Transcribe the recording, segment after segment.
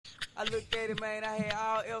I looked at it, man, I had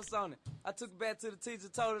all else on it. I took it back to the teacher,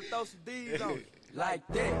 told her to throw some D's on it. Like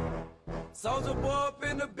that. Soldier boy up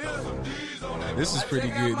in the building. This is pretty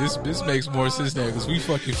good. This makes more sense now because we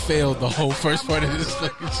fucking failed the whole first part of this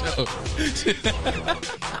fucking show. Soldier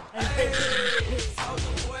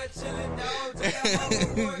boy chilling down. Check out my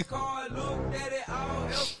boy car, looked at it all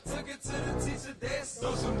else. Took it to the teacher desk.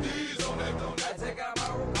 Throw some D's on that, don't I? Take out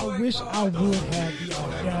my report. I wish I would have the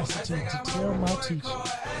audacity to tell my teacher.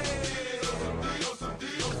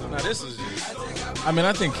 Now this is just, I mean,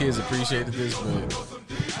 I think kids appreciated this, but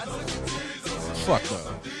fuck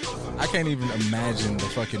though. I can't even imagine the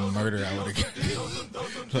fucking murder I would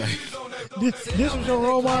have got. Like, this was your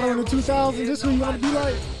role model in the 2000s. This is who you want to be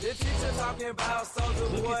like.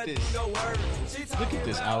 look at this. Look at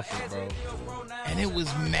this outfit, bro. And it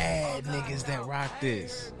was mad niggas that rocked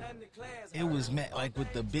this. It was mad, like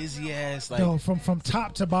with the busy ass, like No, from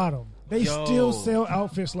top to bottom. They still sell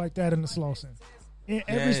outfits like that in the Slauson. And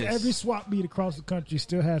every swap meet across the country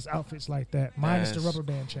still has outfits like that, minus the rubber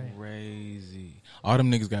band chain. Crazy. All them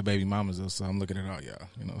niggas got baby mamas though, so I'm looking at all y'all.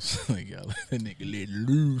 You know, so like y'all, that nigga let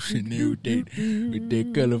loose and everything with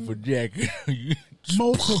that colorful jacket.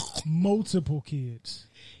 Multiple kids.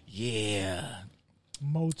 Yeah.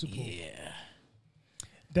 Multiple. Yeah.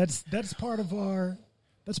 That's part of our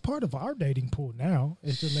dating pool now.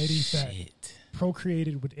 Is the ladies that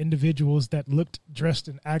procreated with individuals that looked, dressed,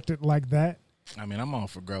 and acted like that. I mean, I'm all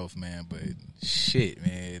for growth, man, but shit,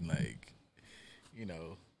 man, like, you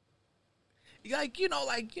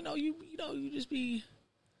just be,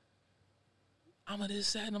 I'm on this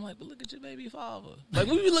side, and I'm like, but look at your baby father. Like,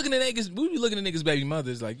 we be looking at niggas' baby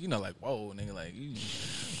mothers, like, like, whoa, nigga, like,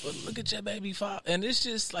 but look at your baby father, and it's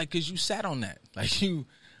just like, cause you sat on that, like, you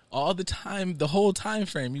all the time, the whole time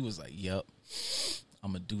frame, you was like, yep,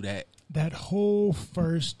 I'm gonna do that. That whole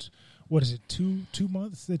first. What is it, 2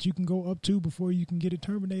 months that you can go up to before you can get it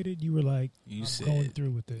terminated? You were like, I'm going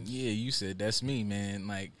through with this. Yeah, you said, that's me, man.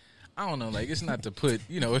 Like, I don't know, like, it's not to put,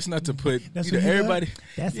 that's everybody.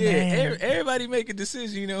 That's everybody make a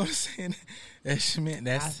decision, you know what I'm saying? That's, man,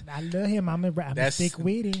 I love him. I'm gonna stick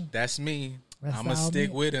with him. That's me. I'm gonna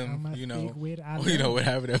stick with him.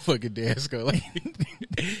 Whatever that fucking dance go. Like,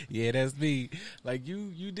 yeah, that's me. Like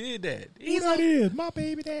you did that. Is my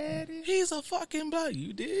baby daddy. He's a fucking blood.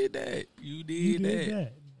 You did that. You did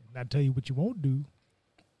that. I tell you what you won't do.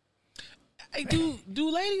 Hey,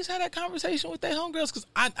 do ladies have that conversation with their homegirls? Because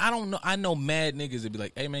I don't know. I know mad niggas that be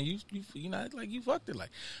like, hey man, you know, like you fucked it.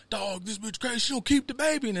 Like, dog, this bitch crazy. She don't keep the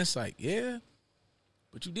baby, and it's like, yeah.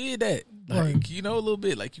 But you did that, like, right. You know, a little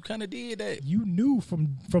bit, like you kind of did that. You knew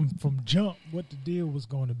from jump what the deal was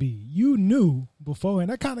going to be. You knew before, and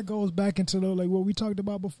that kind of goes back into like what we talked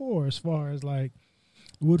about before, as far as like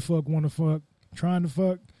would fuck, want to fuck, trying to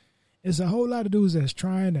fuck. It's a whole lot of dudes that's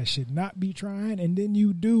trying that should not be trying, and then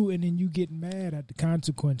you do, and then you get mad at the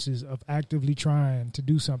consequences of actively trying to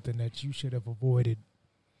do something that you should have avoided.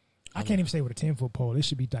 I can't even say with a 10-foot pole. It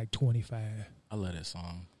should be like 25. I love that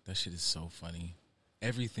song. That shit is so funny.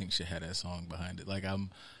 Everything should have that song behind it. Like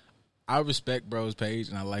I respect Bro's page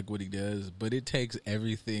and I like what he does, but it takes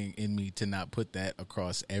everything in me to not put that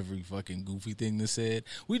across every fucking goofy thing that's said.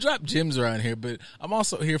 We drop gems around here, but I'm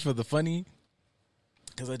also here for the funny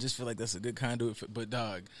because I just feel like that's a good conduit. But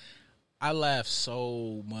dog, I laughed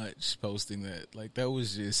so much posting that. Like that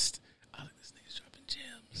was just, oh, look, this nigga's dropping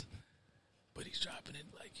gems, but he's dropping it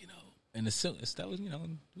like, you know. And that was, you know,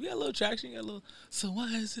 we got a little traction, so why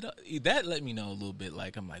is it? That let me know a little bit.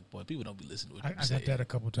 Like, I'm like, boy, people don't be listening to what you say. I got that a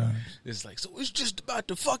couple times. It's like, so it's just about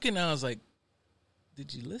the fucking. I was like,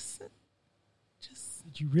 did you listen?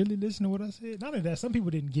 Did you really listen to what I said? Not only that, some people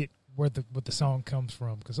didn't get where the song comes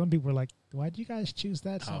from because some people were like, why'd you guys choose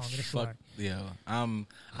that song? Oh, fuck, yeah. I'm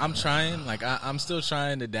trying, like, I'm still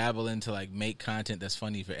trying to dabble into like make content that's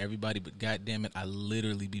funny for everybody, but god damn it, I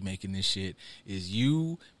literally be making this shit. Is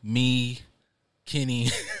you, me, Kenny,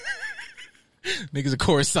 niggas of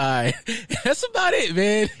course side. That's about it,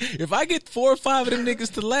 man. If I get 4 or 5 of them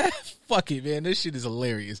niggas to laugh, fuck it, man. This shit is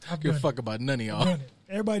hilarious. I give a fuck about none of y'all.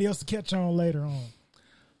 Everybody else will catch on later on.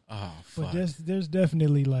 Oh, fuck. But there's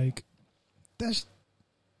definitely like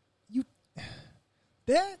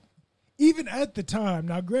that even at the time.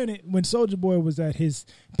 Now, granted, when Soulja Boy was at his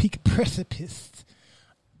peak precipice,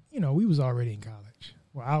 you know, we was already in college.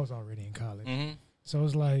 Well, I was already in college, so it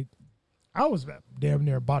was like I was damn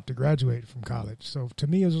near about to graduate from college. So to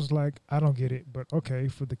me, it was like I don't get it, but okay,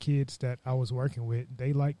 for the kids that I was working with,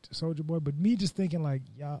 they liked Soulja Boy, but me just thinking like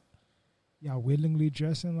y'all willingly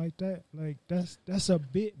dressing like that, like that's a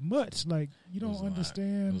bit much. Like you don't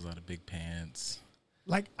understand. There was a lot of big pants.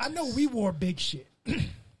 Like I know we wore big shit,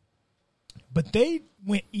 But they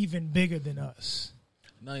went even bigger than us.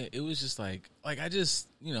 No, it was just like I just,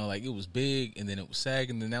 like it was big and then it was SAG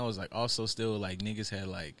and then that was like also still like niggas had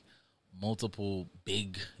like multiple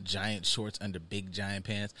big giant shorts under big giant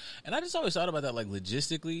pants. And I just always thought about that like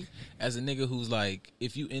logistically as a nigga who's like,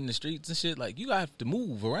 if you in the streets and shit, like you have to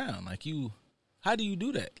move around. Like how do you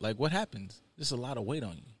do that? Like what happens? There's a lot of weight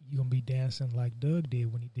on you. You're going to be dancing like Doug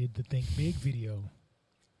did when he did the Think Big video.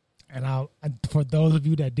 And for those of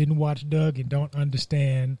you that didn't watch Doug and don't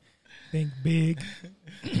understand Think Big,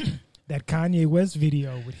 that Kanye West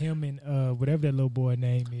video with him and whatever that little boy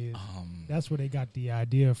name is, that's where they got the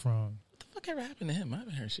idea from. What the fuck ever happened to him? I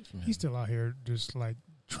haven't heard shit from him. He's still out here just like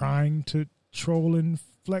trying to troll and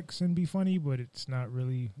flex and be funny, but it's not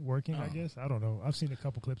really working, I guess. I don't know. I've seen a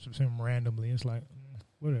couple clips of him randomly. It's like,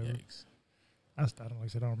 whatever. Yikes. I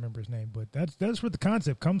don't remember his name, but that's where the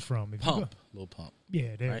concept comes from. If Lil Pump.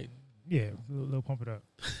 Yeah, right? Yeah, little pump it up.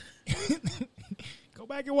 Go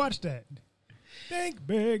back and watch that. Think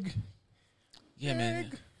Big. Yeah,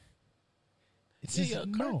 man. It's just,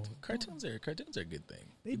 cartoons are a good thing.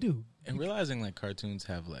 They do. And realizing like cartoons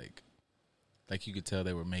have like you could tell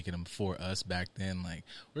they were making them for us back then. Like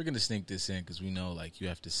we're gonna sneak this in because we know like you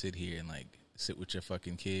have to sit here and like sit with your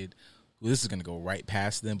fucking kid. Well, this is gonna go right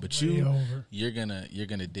past them, but you're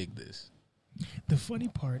gonna dig this. The funny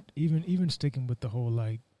part, even sticking with the whole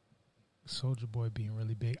like Soulja Boy being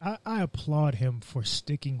really big, I applaud him for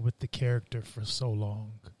sticking with the character for so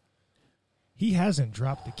long. He hasn't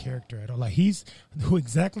dropped the character at all. Like he's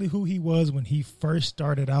exactly who he was when he first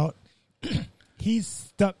started out. He's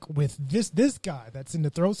stuck with this guy that's in the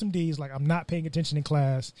throw some D's. Like, I'm not paying attention in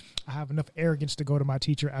class. I have enough arrogance to go to my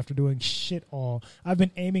teacher after doing shit all. I've been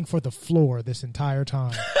aiming for the floor this entire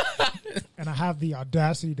time. And I have the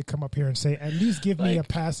audacity to come up here and say, at least give me a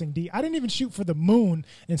passing D. I didn't even shoot for the moon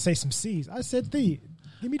and say some C's. I said D.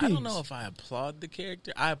 Give me D's. I don't know if I applaud the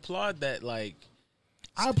character. I applaud that, like...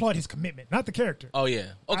 I applaud his commitment, not the character. Oh, yeah.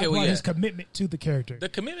 Okay, I applaud his commitment to the character. The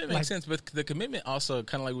commitment makes sense, but the commitment also,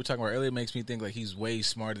 kind of like we were talking about earlier, makes me think like he's way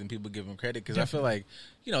smarter than people give him credit. Because I feel like,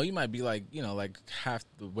 you might be like, like half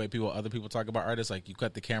the way other people talk about artists, like you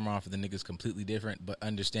cut the camera off and the nigga's completely different. But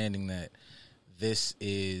understanding that this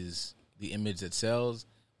is the image that sells,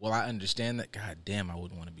 well, I understand that. God damn, I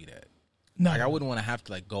wouldn't want to be that. No. Like I wouldn't want to have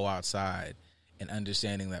to like go outside and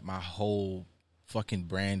understanding that my whole fucking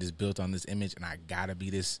brand is built on this image and I gotta be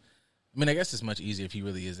this. I mean, I guess it's much easier if he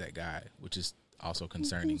really is that guy, which is also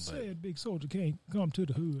concerning. Who said Big Soulja can't come to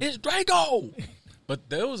the hood? It's Draco. But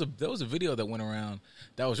there was a video that went around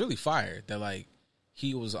that was really fire. That like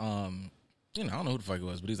he was I don't know who the fuck it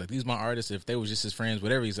was, but he's like, these my artists. If they was just his friends,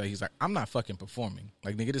 whatever. He's like, I'm not fucking performing.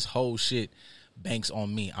 Like nigga, this whole shit banks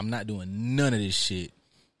on me. I'm not doing none of this shit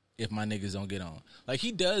if my niggas don't get on. Like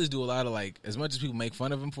he does do a lot of like, as much as people make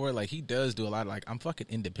fun of him for it, like he does do a lot of like, I'm fucking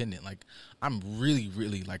independent. Like I'm really,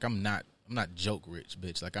 really like I'm not joke rich,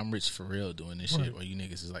 bitch. Like I'm rich for real doing this shit where you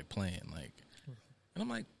niggas is like playing. Like, and I'm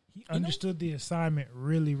like, he understood the assignment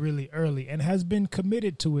really, really early and has been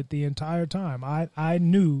committed to it the entire time. I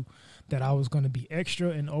knew that I was going to be extra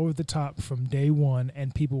and over the top from day one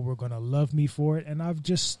and people were going to love me for it. And I've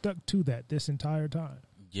just stuck to that this entire time.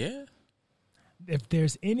 Yeah. If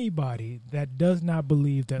there's anybody that does not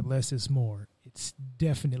believe that less is more, it's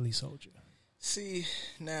definitely Soulja. See,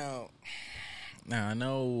 now I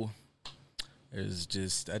know I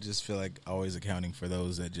just feel like always accounting for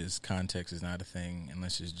those that just context is not a thing and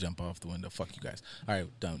let's just jump off the window. Fuck you guys. All right,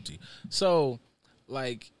 don't you? So,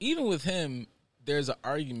 like, even with him, there's an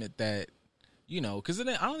argument that, because then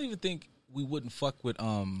I don't even think we wouldn't fuck with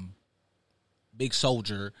Big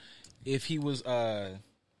Soulja if he was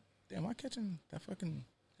damn, am I catching that fucking...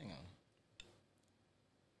 Hang on.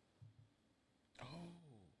 Oh.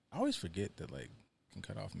 I always forget that, like, you can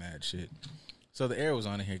cut off mad shit. So the air was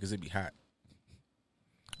on in here because it'd be hot.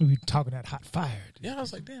 We be talking that hot fire. Yeah, I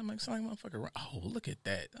was like, damn, like, sound like motherfucker. Oh, look at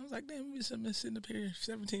that. I was like, damn, we just sitting up here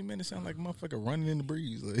 17 minutes, sound like a motherfucker running in the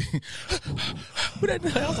breeze. Like, who that?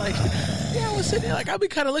 I was like, yeah, I was sitting there, like, I'll be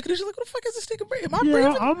kind of looking at you, like, what the fuck is this nigga breathing? Am I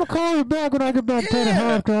breathing? I'm going to call you back when I get back to the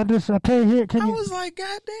house. I tell you here. I was like,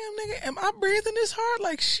 goddamn, nigga, am I breathing this hard?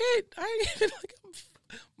 Like, shit. I ain't even, like,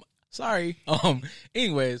 sorry.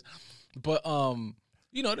 Anyways, but,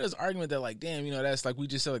 there's argument that like, damn, that's like we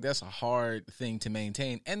just said, like that's a hard thing to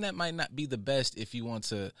maintain. And that might not be the best if you want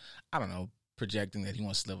to, I don't know, projecting that he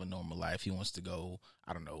wants to live a normal life. He wants to go,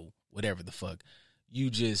 I don't know, whatever the fuck. You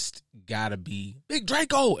just gotta be Big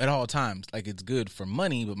Draco at all times. Like it's good for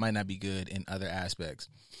money, but might not be good in other aspects.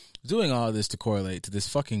 Doing all this to correlate to this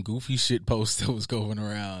fucking goofy shit post that was going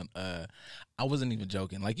around. I wasn't even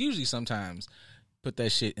joking. Like usually sometimes put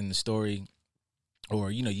that shit in the story or,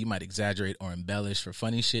 you know, you might exaggerate or embellish for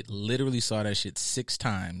funny shit. Literally saw that shit 6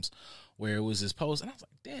 times where it was this post. And I was like,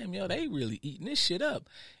 damn, yo, they really eating this shit up.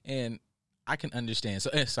 And I can understand. So,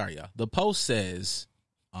 sorry, y'all. The post says...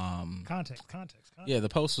 Context. Yeah, the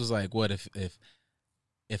post was like, what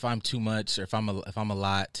if I'm too much, or if I'm a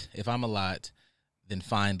lot, then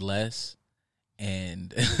find less.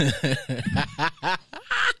 And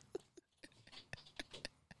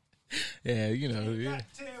yeah, you know, yeah.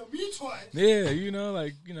 Tell me twice. Yeah, you know,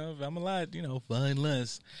 like, you know, if I'm a lot, you know, find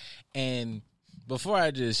less. And before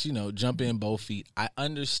I just, you know, jump in both feet, I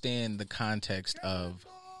understand the context of,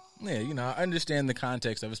 yeah, you know, I understand the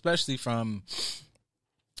context of, especially from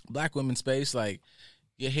Black women's space, like,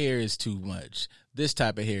 your hair is too much. This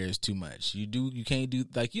type of hair is too much. You can't do,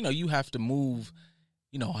 like, you know, you have to move,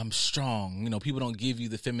 you know, I'm strong. You know, people don't give you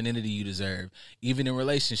the femininity you deserve. Even in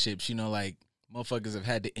relationships, you know, like, motherfuckers have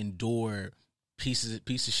had to endure piece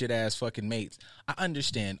of shit ass fucking mates. I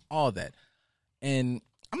understand all that. And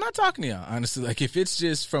I'm not talking to y'all, honestly. Like, if it's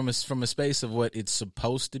just from a space of what it's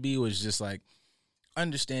supposed to be, was just like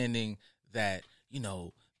understanding that, you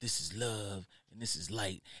know, this is love and this is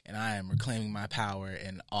light, and I am reclaiming my power.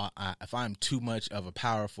 And if I'm too much of a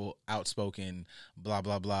powerful, outspoken, blah,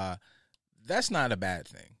 blah, blah, that's not a bad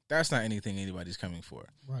thing. That's not anything anybody's coming for.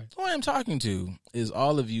 Right. Who I am talking to is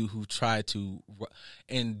all of you who try to,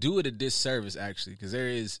 and do it a disservice, actually, because there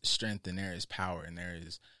is strength and there is power and there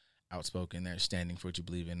is outspoken, there's standing for what you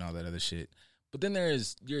believe in, all that other shit. But then there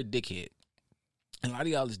is, you're a dickhead. And a lot of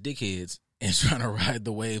y'all is dickheads and trying to ride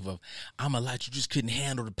the wave of, I'm a lot, you just couldn't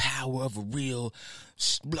handle the power of a real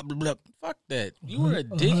blah, blah, blah. Fuck that. You were a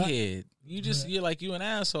dickhead. You're like, you an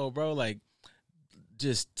asshole, bro. Like,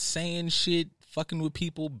 just saying shit, fucking with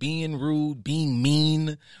people, being rude, being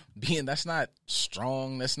mean, that's not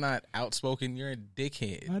strong, that's not outspoken. You're a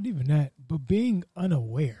dickhead. Not even that, but being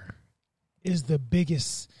unaware is the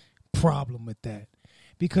biggest problem with that.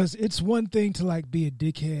 Because it's one thing to, like, be a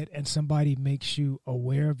dickhead and somebody makes you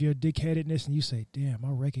aware of your dickheadedness and you say, damn, I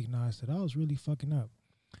recognize that I was really fucking up.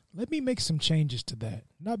 Let me make some changes to that.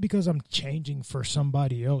 Not because I'm changing for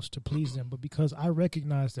somebody else to please them, but because I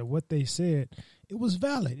recognize that what they said, it was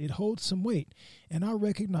valid. It holds some weight. And I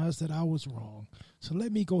recognize that I was wrong. So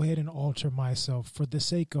let me go ahead and alter myself for the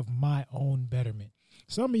sake of my own betterment.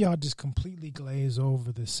 Some of y'all just completely glaze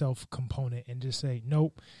over the self component and just say,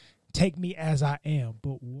 nope, take me as I am.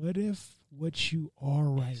 But what if what you are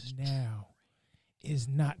right now is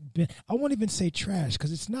not, I won't even say trash,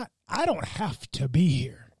 because it's not, I don't have to be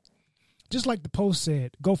here. Just like the post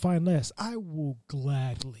said, go find less. I will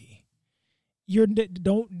gladly.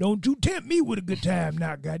 Don't you tempt me with a good time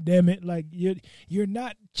now, goddammit. Like, you're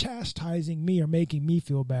not chastising me or making me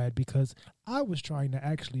feel bad, because I was trying to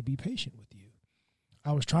actually be patient with you.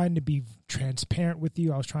 I was trying to be transparent with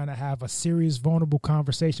you. I was trying to have a serious, vulnerable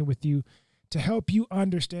conversation with you to help you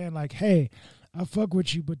understand, like, hey, I fuck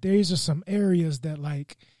with you, but these are some areas that,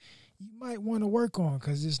 like, you might want to work on,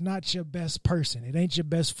 because it's not your best person. It ain't your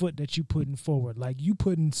best foot that you putting forward. Like, you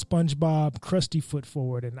putting SpongeBob Krusty foot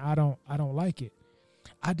forward, and I don't like it.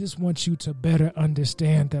 I just want you to better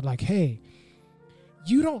understand that, like, hey,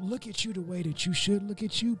 you don't look at you the way that you should look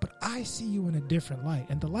at you, but I see you in a different light.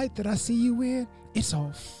 And the light that I see you in, it's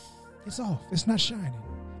off. It's off. It's not shining.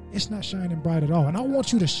 It's not shining bright at all. And I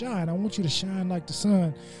want you to shine. I want you to shine like the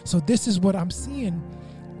sun. So this is what I'm seeing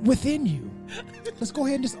within you. Let's go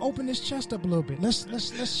ahead and just open this chest up a little bit. Let's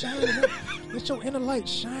shine it up. Let your inner light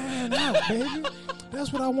shine out, baby.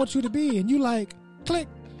 That's what I want you to be. And you like, click.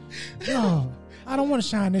 No, I don't want to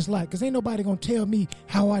shine this light, because ain't nobody going to tell me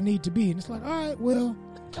how I need to be. And it's like, all right, well,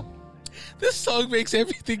 this song makes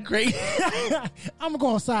everything great. I'm going to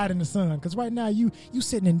go outside in the sun, because right now you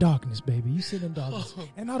sitting in darkness, baby. You sitting in darkness.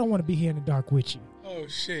 And I don't want to be here in the dark with you. Oh,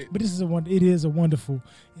 shit. But it is a wonderful,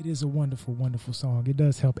 wonderful song. It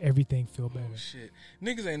does help everything feel better. Oh, shit.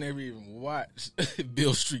 Niggas ain't never even watched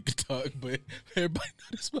Bill Street could talk, but everybody know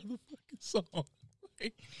this motherfucking song.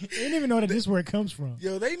 They didn't even know that this is where it comes from.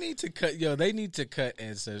 Yo, they need to cut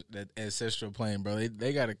Ancestral Plane, bro.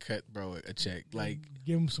 They got to cut, bro, a check. Like,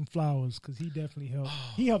 give him some flowers, because he definitely helped.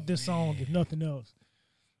 He helped this song, if nothing else.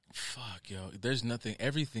 Fuck, yo. There's nothing,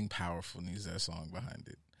 everything powerful needs that song behind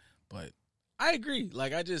it. But I agree.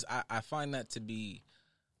 Like, I find that to be,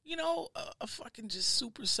 you know, a fucking just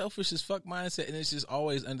super selfish as fuck mindset. And it's just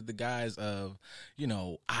always under the guise of, you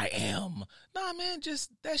know, I am. Nah, man,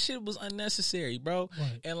 just that shit was unnecessary, bro.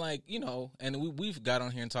 Right. And, like, you know, and we've got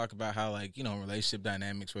on here and talked about how, like, you know, relationship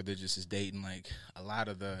dynamics, where they're just as dating, like, a lot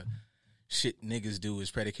of the shit niggas do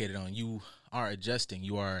is predicated on you are adjusting.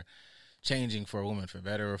 You are changing for a woman, for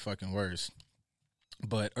better or fucking worse.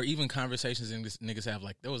 But, or even conversations niggas have,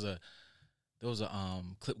 like, there was a there was a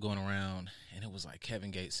clip going around, and it was like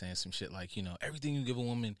Kevin Gates saying some shit like, you know, everything you give a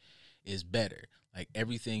woman is better. Like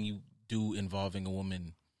everything you do involving a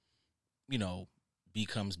woman, you know,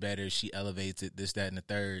 becomes better. She elevates it, this, that, and the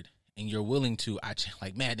third. And you're willing to,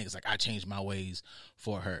 like mad niggas, like I changed my ways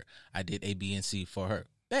for her. I did A, B, and C for her.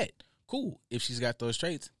 Bet. Cool. If she's got those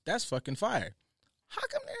traits, that's fucking fire. How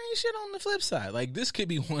come there ain't shit on the flip side? Like this could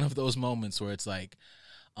be one of those moments where it's like,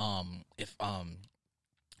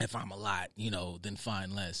 if I'm a lot, you know, then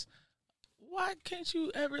fine less. Why can't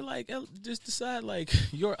you ever like just decide like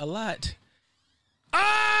you're a lot? Money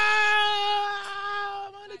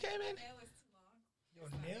came in. Your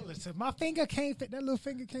nail is my finger can't fit. That little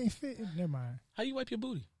finger can't fit. Never mind. How you wipe your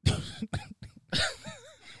booty?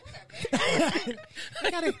 I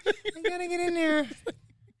gotta get in there.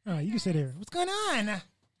 Oh, you can sit here. What's going on?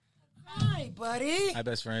 Hi, buddy. Hi,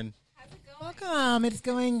 best friend. Welcome. It's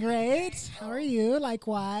going great. How are you?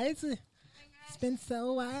 Likewise. It's been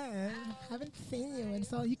so while. Haven't seen you, and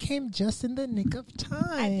so you came just in the nick of time.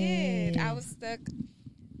 I did. I was stuck.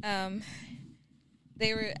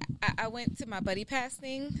 I went to my Buddy Pass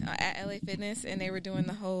thing at LA Fitness, and they were doing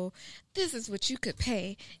the whole, this is what you could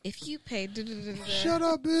pay if you paid. Shut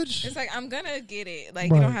up, bitch. It's like, I'm going to get it. Like,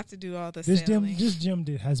 Right. you don't have to do all the selling. This gym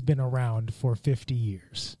has been around for 50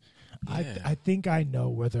 years. Yeah. I think I know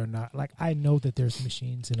whether or not, like, I know that there's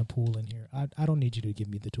machines in a pool in here. I don't need you to give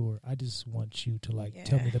me the tour. I just want you to, like,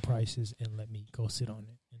 tell me the prices and let me go sit on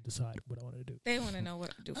it and decide what I want to do. They want to know what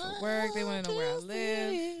to do for work. They want to know where I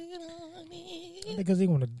live. Because they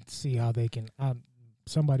want to see how they can,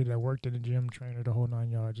 somebody that worked in the gym, trainer, the whole 9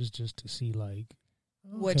 yards, just to see, like,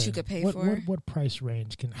 What you could pay for. What price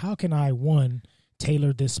range how can I, one,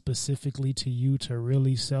 tailor this specifically to you to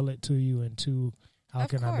really sell it to you, and two, how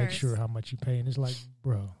can I make sure how much you pay? And it's like,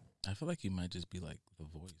 bro. I feel like you might just be like The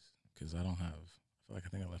Voice because I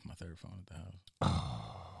think I left my third phone at the house.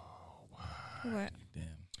 Oh, wow. What? Damn.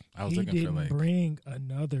 I was He looking didn't for like. bring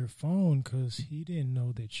another phone because he didn't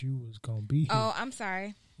know that you was going to be here. Oh, I'm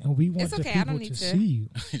sorry. And we want It's the okay, I people don't need to to. see you.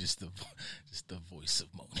 just the voice of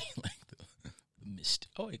Moni, like the mist.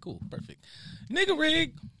 Oh, hey, cool, perfect. Nigga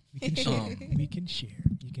rig We can share. We can share.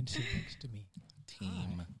 You can sit next to me.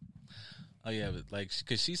 team. Oh yeah, but like,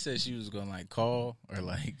 cause she said she was gonna like call or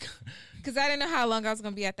like. Because I didn't know how long I was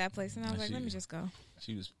going to be at that place. And I was No, like, let me just go.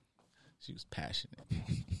 She was passionate.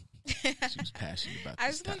 She was passionate about. I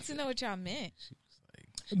this just wanted to topic. know what y'all meant. She was like,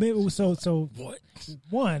 Maybe, so what?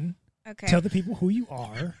 one, Okay. tell the people who you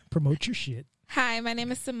are, promote your shit. Hi, my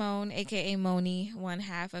name is Simone, a.k.a. Moni, one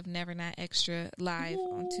half of Never Not Extra, live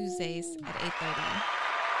on Tuesdays at 8:30.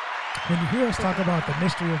 When you hear us talk about the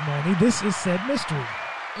mystery of Moni, this is said mystery.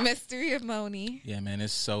 Mystery of Moni. Yeah, man,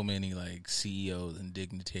 there's so many like CEOs and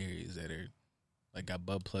dignitaries that are like got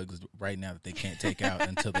butt plugs right now that they can't take out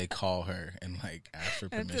until they call her and like ask for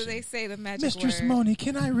permission. Until they say the magic Mistress word. Moni,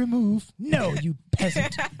 can I remove? No, you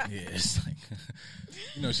peasant. Yeah, it's like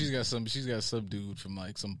you know, she's got some dude from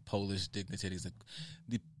like some Polish dignitary. He's like,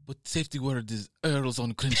 what safety word is Earls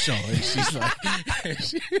on Crenshaw? And she's like,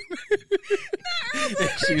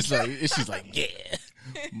 she's like, yeah,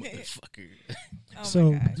 motherfucker. Oh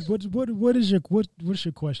So my gosh. what's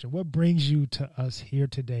your question? What brings you to us here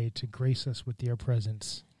today to grace us with your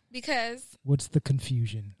presence? Because What's the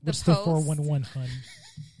confusion? The What's the post. 411, hun?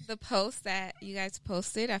 the post that you guys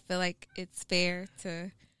posted, I feel like it's fair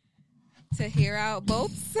to hear out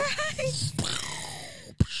both sides.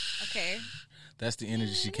 Okay. That's the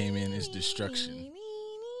energy she came in. Is destruction,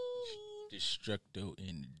 destructo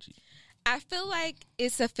energy. I feel like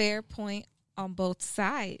it's a fair point on both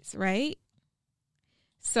sides, right?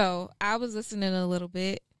 So I was listening a little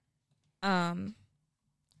bit. But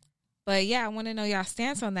yeah, I want to know y'all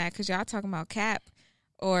stance on that because y'all talking about cap,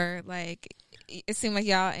 or like it seemed like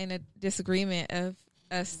y'all in a disagreement of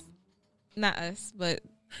us, not us, but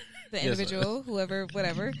the Yes, individual, whoever,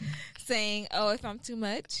 whatever, saying, "Oh, if I'm too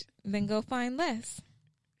much, then go find less."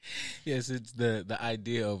 Yes, it's the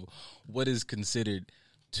idea of what is considered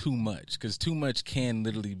too much, because too much can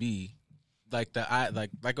literally be like I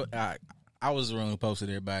was the one who posted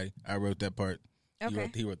everybody. I wrote that part.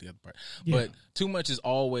 Okay. He wrote the other part. Yeah. But too much is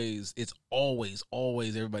always, it's always,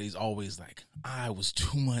 everybody's always like, I was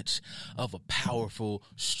too much of a powerful,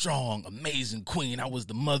 strong, amazing queen. I was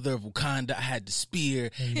the mother of Wakanda. I had the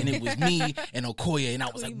spear, and it was me and Okoye, and I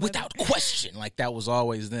was like, without question, like that was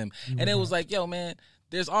always them. And it was like, yo, man,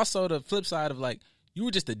 there's also the flip side of like, you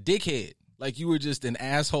were just a dickhead. Like, you were just an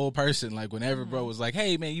asshole person. Like, whenever bro was like,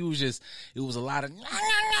 hey, man, it was a lot of,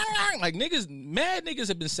 like, mad niggas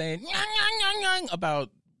have been saying about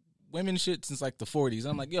women shit since, like, the 40s.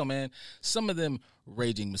 I'm like, yo, man, some of them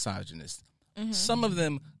raging misogynists. Some of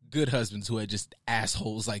them good husbands who had just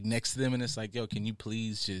assholes like next to them, and it's like, yo, can you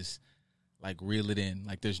please just like reel it in?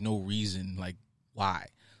 Like, there's no reason, like, why?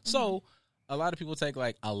 So a lot of people take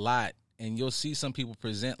like a lot, and you'll see some people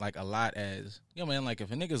present like a lot as, yo, man, like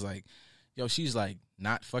if a nigga's like, yo, she's like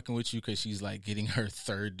not fucking with you because she's like getting her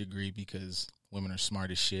 3rd degree because women are smart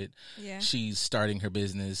as shit. Yeah. She's starting her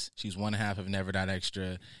business. She's one half of Never Not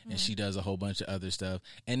Extra, and she does a whole bunch of other stuff.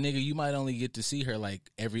 And nigga, you might only get to see her like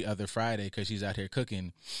every other Friday because she's out here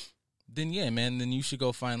cooking. Then yeah, man, then you should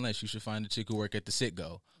go find less. You should find a chick who work at the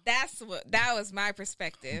Sit-Go. That was my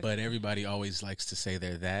perspective. But everybody always likes to say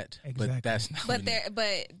they're that. Exactly. But that's not.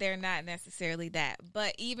 But they're not necessarily that.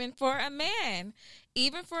 But even for a man,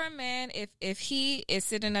 if he is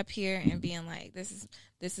sitting up here and being like, this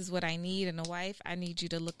is what I need in a wife. I need you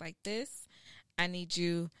to look like this. I need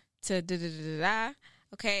you to da-da-da-da-da.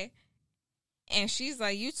 Okay? And she's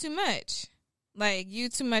like, you too much. Like, you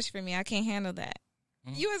too much for me. I can't handle that.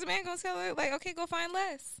 You as a man gonna tell her, like, okay, go find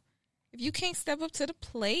less. If you can't step up to the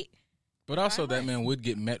plate. But also that man would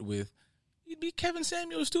get met with, he'd be Kevin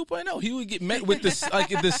Samuels 2.0. He would get met with this, like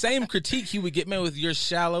the same critique he would get met with, you're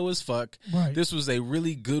shallow as fuck. Right. This was a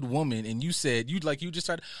really good woman. And you said, you just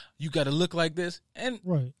started, you got to look like this. And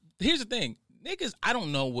here's the thing. Niggas, I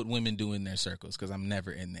don't know what women do in their circles because I'm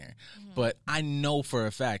never in there. But I know for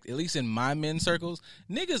a fact, at least in my men's circles,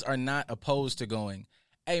 niggas are not opposed to going,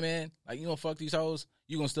 hey man, like you gonna fuck these hoes,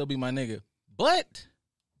 you gonna still be my nigga. But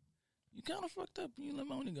you kind of fucked up. You let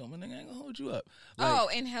money go, man. I ain't gonna hold you up.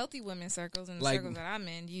 Like, in healthy women's circles, in the like, circles that I'm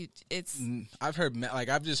in,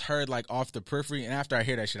 I've just heard like off the periphery, and after I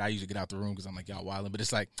hear that shit, I usually get out the room because I'm like, y'all wildin'. But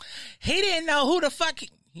it's like, he didn't know who the fuck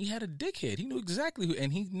he had a dickhead. He knew exactly who,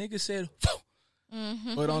 and he nigga said, but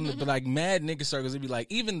but like mad nigga circles, it'd be like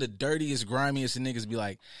even the dirtiest, grimiest of niggas be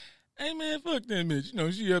like, hey man, fuck that bitch. You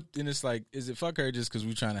know, she up, and it's like, is it fuck her just because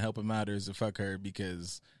we trying to help him out, or is it fuck her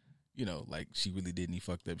because, you know, like she really did any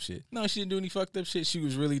fucked up shit? No, she didn't do any fucked up shit. She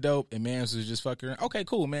was really dope, and man was just fucking her. Okay,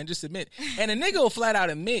 cool, man. Just admit. And a nigga will flat out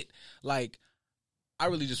admit, like, I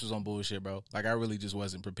really just was on bullshit, bro. Like, I really just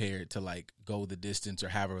wasn't prepared to like go the distance or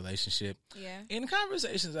have a relationship. Yeah. In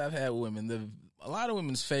conversations I've had with women, a lot of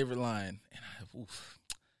women's favorite line, and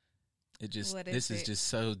this is just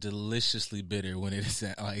so deliciously bitter when it is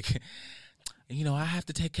like, you know, I have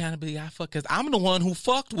to take accountability. I fuck because I'm the one who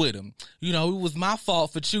fucked with him. You know, it was my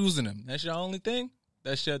fault for choosing him. That's your only thing.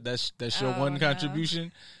 That's your one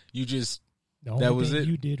contribution. You just the only thing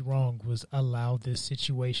you did wrong was allow this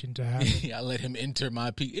situation to happen. I let him enter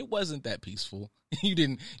my peace. It wasn't that peaceful. He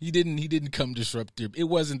didn't come disrupt your. It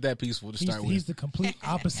wasn't that peaceful to start with. He's the complete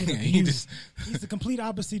opposite of you. He's the complete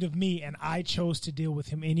opposite of me, and I chose to deal with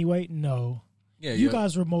him anyway. No. Yeah, you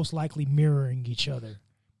guys were most likely mirroring each other.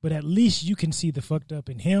 But at least you can see the fucked up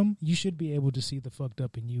in him. You should be able to see the fucked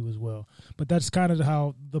up in you as well. But that's kind of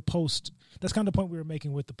how that's kind of the point we were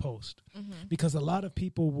making with the post. Mm-hmm. Because a lot of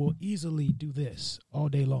people will easily do this all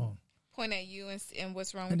day long. Point at you and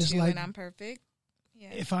what's wrong with you, like, and I'm perfect. Yeah.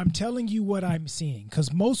 If I'm telling you what I'm seeing,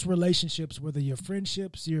 because most relationships, whether your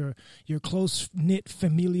friendships, your close-knit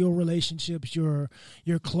familial relationships, your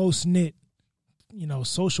close-knit, you know,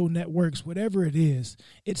 social networks, whatever it is,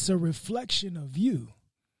 it's a reflection of you.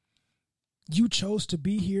 You chose to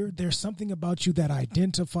be here. There's something about you that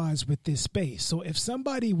identifies with this space. So if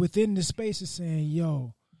somebody within this space is saying,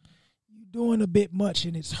 yo, you're doing a bit much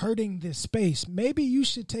and it's hurting this space, maybe you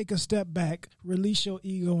should take a step back, release your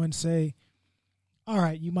ego and say, all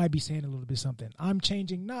right, you might be saying a little bit something. I'm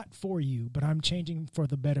changing not for you, but I'm changing for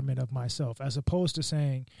the betterment of myself, as opposed to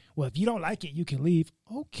saying, well, if you don't like it, you can leave.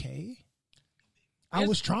 Okay. I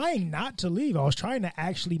was trying not to leave. I was trying to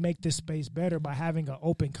actually make this space better by having an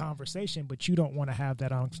open conversation, but you don't want to have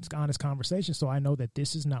that honest conversation, so I know that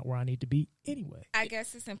this is not where I need to be anyway. I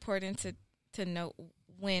guess it's important to note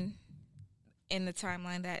when in the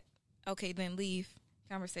timeline that, okay, then leave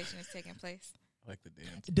conversation is taking place. I like the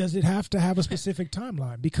dance. Does it have to have a specific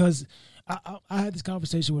timeline? Because I had this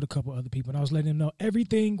conversation with a couple other people, and I was letting them know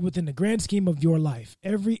everything within the grand scheme of your life,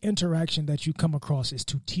 every interaction that you come across is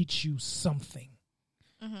to teach you something.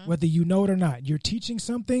 Mm-hmm. Whether you know it or not, you're teaching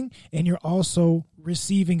something and you're also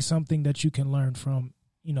receiving something that you can learn from,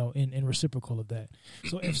 you know, in reciprocal of that.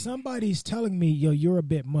 So if somebody's telling me, yo, you're a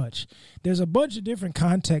bit much, there's a bunch of different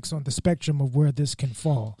contexts on the spectrum of where this can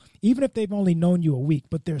fall, even if they've only known you a week,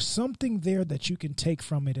 but there's something there that you can take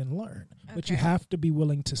from it and learn. Okay. But you have to be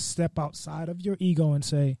willing to step outside of your ego and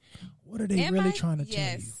say, what are they really trying to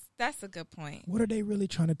tell you? That's a good point. What are they really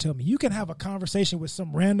trying to tell me? You can have a conversation with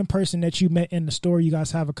some random person that you met in the store. You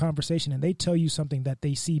guys have a conversation and they tell you something that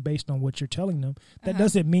they see based on what you're telling them. That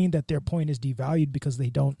doesn't mean that their point is devalued because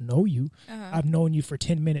they don't know you. I've known you for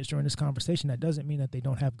 10 minutes during this conversation. That doesn't mean that they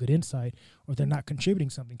don't have good insight or they're not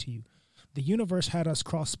contributing something to you. The universe had us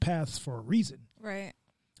cross paths for a reason. Right.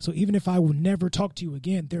 So even if I will never talk to you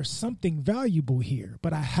again, there's something valuable here,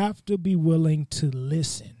 but I have to be willing to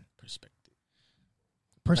listen.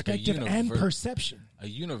 Perspective like and perception. A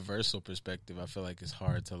universal perspective, I feel like, is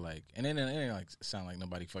hard to like, and it ain't like sound like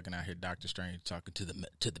nobody fucking out here Doctor Strange talking to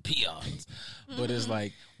the peons, but it's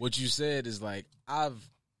like what you said is like I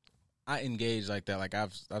engage like that. Like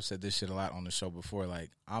I've said this shit a lot on the show before.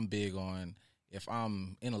 Like I'm big on if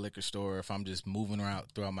I'm in a liquor store, if I'm just moving around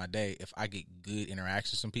throughout my day, if I get good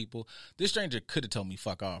interactions from people, this stranger could have told me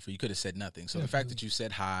fuck off, or you could have said nothing. So the fact that you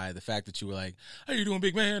said hi, the fact that you were like, "How you doing,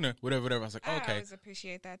 big man?" or whatever, I was like, okay. I always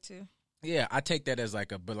appreciate that too. Yeah, I take that as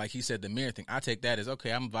like but like he said, the mirror thing, I take that as,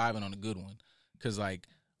 okay, I'm vibing on a good one. Because like,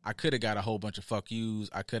 I could have got a whole bunch of fuck yous.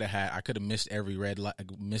 I could have missed every red light,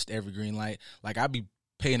 missed every green light. Like, I'd be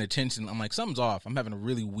paying attention. I'm like, something's off. I'm having a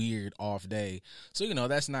really weird off day. So,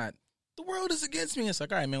 that's not, the world is against me. It's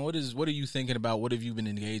like, all right, man, what are you thinking about? What have you been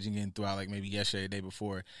engaging in throughout, like, maybe yesterday, the day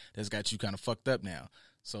before, that's got you kind of fucked up now?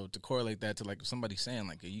 So to correlate that to, like, if somebody's saying,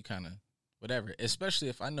 like, you kind of, whatever, especially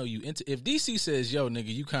if I know you, if DC says, yo,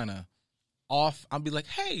 nigga, you kind of off, I'll be like,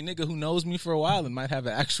 hey, nigga who knows me for a while and might have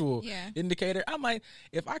an actual indicator. I might,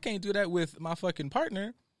 if I can't do that with my fucking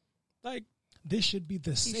partner, like, this should be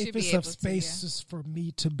the safest of spaces for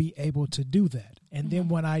me to be able to do that. And then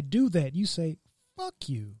when I do that, you say, fuck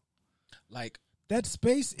you. Like, that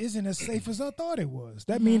space isn't as safe as I thought it was.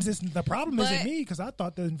 That means the problem isn't me, because I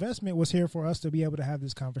thought the investment was here for us to be able to have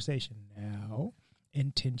this conversation. Now,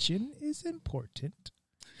 intention is important,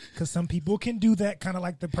 because some people can do that, kind of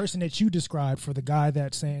like the person that you described for the guy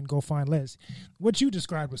that's saying, go find Les. What you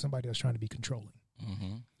described was somebody that's trying to be controlling.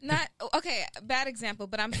 Not okay, bad example,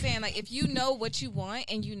 but I'm saying, like, if you know what you want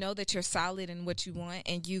and you know that you're solid in what you want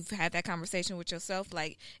and you've had that conversation with yourself,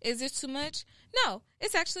 like, is this too much? No,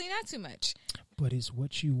 it's actually not too much. But is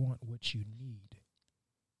what you want what you need?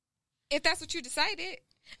 If that's what you decided.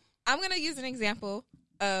 I'm going to use an example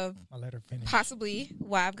of I'll let her finish. Possibly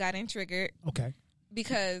why I've gotten triggered. Okay.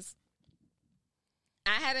 Because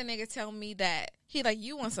I had a nigga tell me that he like,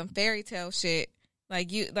 you want some fairy tale shit.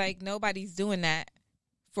 Like nobody's doing that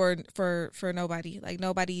for nobody. Like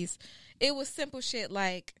nobody's. It was simple shit.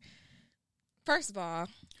 Like, first of all,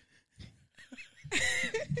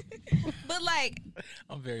 but like,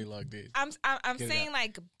 I'm very logged in. I'm saying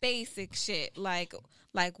like basic shit. Like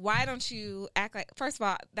why don't you act like? First of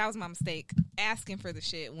all, that was my mistake, asking for the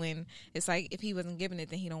shit when it's like if he wasn't giving it,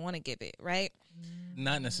 then he don't want to give it, right?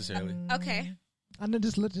 Not necessarily. Okay. I know,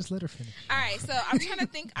 just let her finish. All right, so I'm trying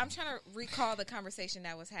to recall the conversation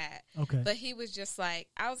that was had. Okay. But he was just like,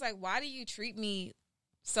 I was like, why do you treat me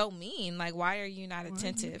so mean? Like, why are you not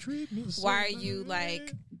attentive? Why are you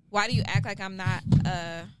like, why do you act like I'm not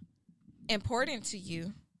important to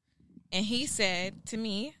you? And he said to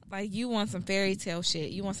me, like, you want some fairy tale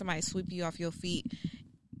shit. You want somebody to sweep you off your feet.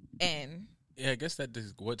 And yeah, I guess that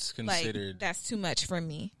is what's considered. Like, that's too much for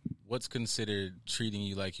me. What's considered treating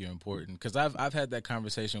you like you're important? Because I've had that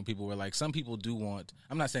conversation with people where, like, some people do want,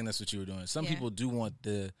 I'm not saying that's what you were doing, some people do want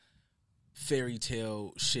the fairy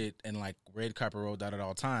tale shit and like red carpet rolled out at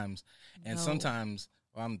all times, and sometimes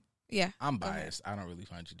I'm biased. I don't really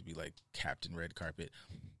find you to be like Captain Red Carpet.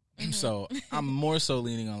 So I'm more so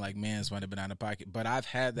leaning on like man's might have been out of pocket. But I've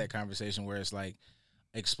had that conversation where it's like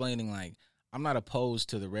explaining, like, I'm not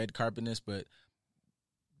opposed to the red carpetness, but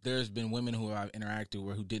there's been women who I've interacted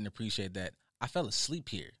with who didn't appreciate that I fell asleep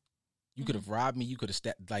here. You could have robbed me. You could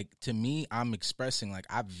have like, to me, I'm expressing like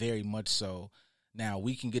I very much so. Now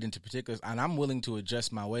we can get into particulars, and I'm willing to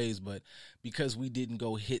adjust my ways, but because we didn't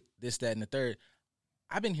go hit this, that, and the third,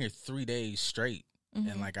 I've been here 3 days straight,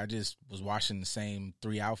 and like I just was washing the same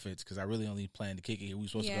 3 outfits because I really only planned to kick it here. We were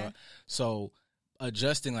supposed to go out. So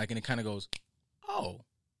adjusting, like, and it kind of goes, oh,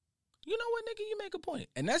 you know what, nigga, you make a point.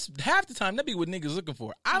 And that's half the time, that be what niggas looking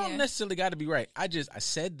for. I don't necessarily got to be right. I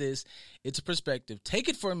said this. It's a perspective. Take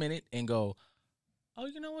it for a minute and go, oh,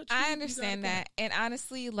 you know what? I understand that. And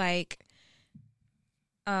honestly, like,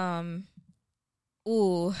 it's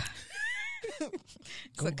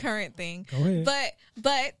a current thing. Go ahead.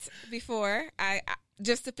 But before, I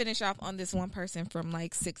just to finish off on this one person from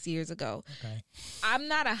like 6 years ago. Okay. I'm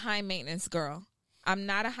not a high maintenance girl. I'm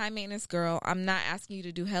not asking you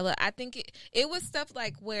to do hella. I think it was stuff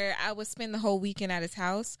like where I would spend the whole weekend at his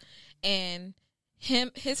house, and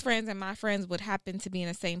his friends and my friends would happen to be in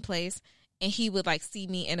the same place, and he would like see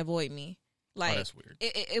me and avoid me. Like, that's weird.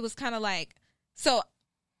 It was kind of like, so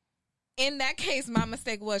in that case, my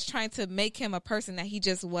mistake was trying to make him a person that he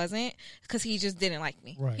just wasn't, because he just didn't like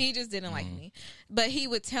me. Right. He just didn't like me. But he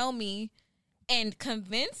would tell me and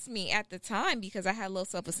convince me at the time, because I had low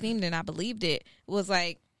self-esteem and I believed it, was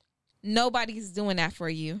like, nobody's doing that for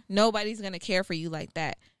you. Nobody's going to care for you like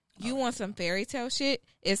that. You want some fairy tale shit,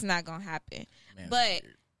 it's not going to happen. Man, but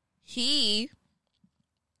he,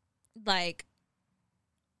 like,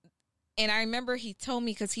 and I remember he told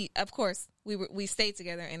me, because he, of course, we stayed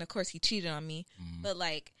together, and of course he cheated on me. But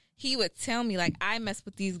like, he would tell me, like, I mess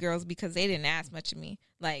with these girls because they didn't ask much of me.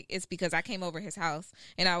 Like, it's because I came over his house,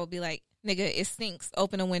 and I would be like, nigga, it stinks.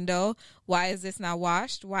 Open a window. Why is this not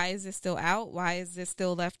washed? Why is this still out? Why is this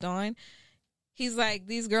still left on? He's like,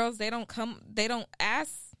 these girls, they don't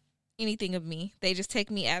ask anything of me. They just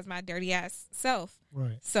take me as my dirty ass self.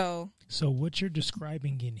 Right. So what you're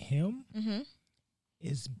describing in him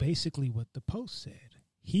is basically what the post said.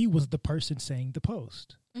 He was the person saying the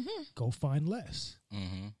post. Go find less.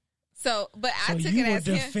 So, but I took you it were as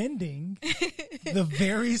him. defending the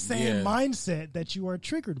very same mindset that you are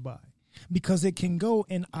triggered by, because it can go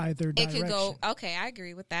in either It direction. could go, okay, I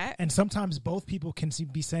agree with that. And sometimes both people can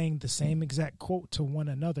be saying the same exact quote to one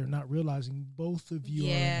another, not realizing both of you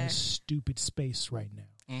are in a stupid space right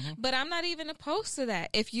now. But I'm not even opposed to that.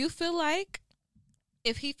 If you feel like,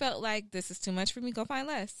 if he felt like this is too much for me, go find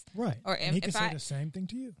less. Right. Or and he if can say the same thing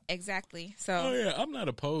to you. Exactly. So. Oh yeah, I'm not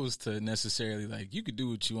opposed to necessarily, like, you could do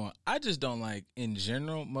what you want. I just don't like, in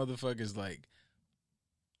general, motherfuckers, like,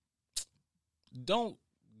 don't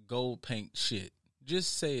go paint shit.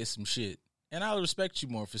 Just say it's some shit. And I'll respect you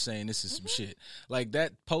more for saying this is some shit. Like,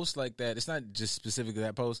 that post like that, it's not just specifically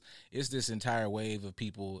that post. It's this entire wave of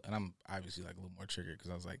people, and I'm obviously, like, a little more triggered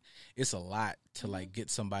because I was like, it's a lot to, like, get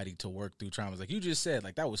somebody to work through traumas. Like you just said,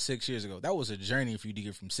 like, that was 6 years ago. That was a journey for you to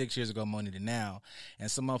get from 6 years ago money to now.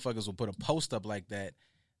 And some motherfuckers will put a post up like that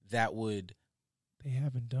would... They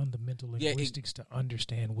haven't done the mental linguistics to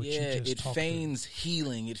understand what you just talked feigns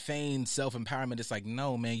healing. It feigns self-empowerment. It's like,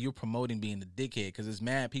 no, man, you're promoting being the dickhead, because there's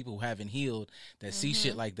mad people who haven't healed that see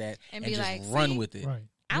shit like that and be just like, run see? with it. Right.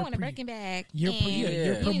 I want a Birkin bag. You're You need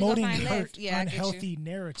to go promoting find less. Yeah, I get you. unhealthy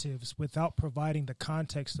narratives without providing the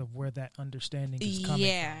context of where that understanding is coming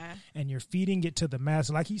from. And you're feeding it to the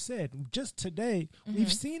mass. Like he said, just today,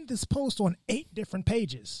 we've seen this post on 8 different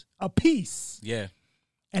pages, a piece. Yeah.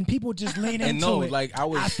 And people just lean into no, it. like,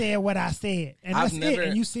 I said what I said. And I've that's never- it.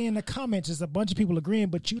 And you see in the comments, it's a bunch of people agreeing,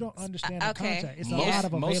 but you don't understand the context. It's a lot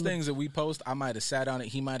of most things that we post, I might have sat on it.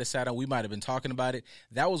 He might have sat on. We might have been talking about it.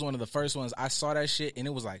 That was one of the first ones. I saw that shit, and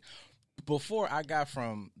it was like, before I got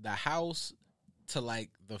from the house to, like,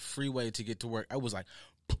 the freeway to get to work, I was like,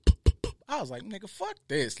 I was like, nigga, fuck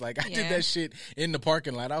this. Like, I did that shit in the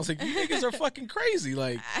parking lot. I was like, you niggas are fucking crazy.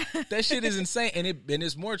 Like, that shit is insane. And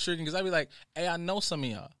it's more triggering because I be like, hey, I know some of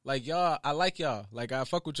y'all. Like, y'all, I like y'all. Like, I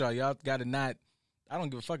fuck with y'all. Y'all gotta not, I don't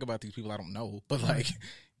give a fuck about these people I don't know. But, like,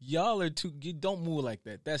 y'all are too, you don't move like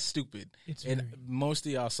that. That's stupid. Most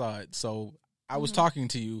of y'all saw it. So, I was talking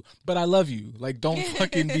to you, but I love you. Like, don't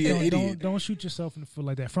fucking be an idiot. Don't shoot yourself in the foot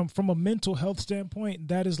like that. From a mental health standpoint,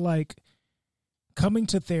 that is like, coming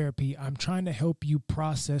to therapy, I'm trying to help you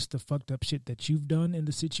process the fucked up shit that you've done in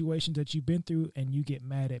the situations that you've been through, and you get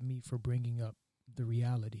mad at me for bringing up the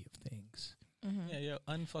reality of things. Yeah,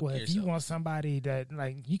 unfuck well, yourself. if you want somebody that,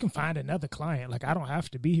 like, you can find another client. Like, I don't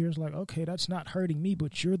have to be here. It's like, okay, that's not hurting me,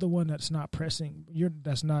 but you're the one that's not pressing. You're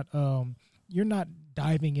not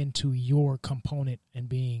diving into your component and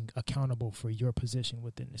being accountable for your position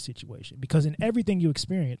within the situation. Because in everything you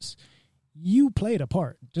experience, you played a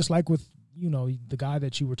part. Just like with, the guy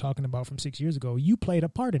that you were talking about from 6 years ago, you played a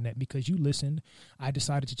part in that because you listened. I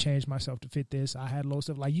decided to change myself to fit this. I had low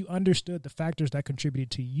stuff. Like, you understood the factors that contributed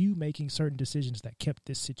to you making certain decisions that kept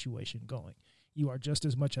this situation going. You are just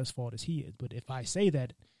as much as fault as he is. But if I say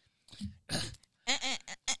that,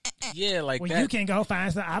 yeah, like, well, that. You can go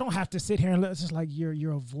find stuff. I don't have to sit here and it's just like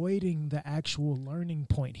you're avoiding the actual learning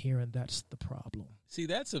point here, and that's the problem. See,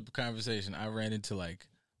 that's a conversation I ran into, like,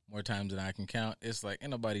 more times than I can count. It's like,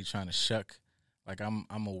 ain't nobody trying to shuck. Like,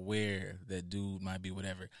 I'm aware that dude might be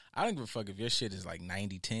whatever. I don't give a fuck if your shit is like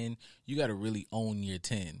 90-10. You got to really own your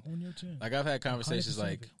 10. Own your 10. Like, I've had conversations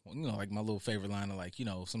like, like my little favorite line of, like,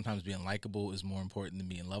 sometimes being likable is more important than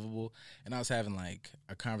being lovable. And I was having, like,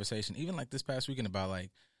 a conversation, even like this past weekend, about, like,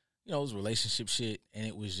 it was relationship shit. And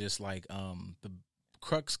it was just like, the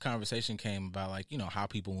crux conversation came about, like, how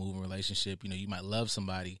people move in relationship. You might love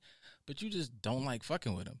somebody, but you just don't like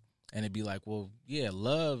fucking with them. And it'd be like, well, yeah,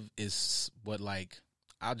 love is what, like,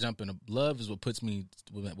 I'll jump in. Love is what puts me,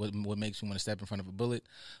 what makes me want to step in front of a bullet.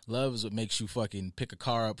 Love is what makes you fucking pick a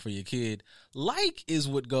car up for your kid. Like is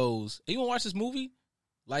what goes. You want to watch this movie?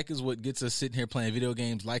 Like is what gets us sitting here playing video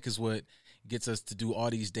games. Like is what gets us to do all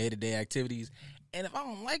these day-to-day activities. And if I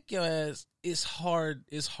don't like your ass, it's hard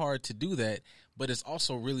to do that. But it's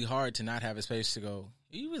also really hard to not have a space to go,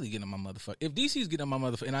 are you really getting on my motherfucker? If DC's getting on my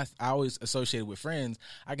motherfucker, and I always associate it with friends,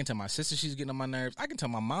 I can tell my sister she's getting on my nerves. I can tell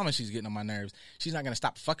my mama she's getting on my nerves. She's not going to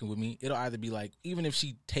stop fucking with me. It'll either be like, even if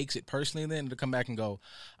she takes it personally, then it'll come back and go,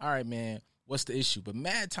 all right, man, what's the issue? But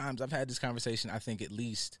mad times I've had this conversation, I think at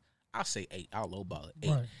least, I'll say 8. I'll lowball it, 8.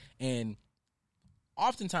 Right. And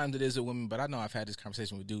oftentimes it is with women, but I know I've had this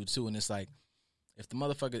conversation with dudes too, and it's like,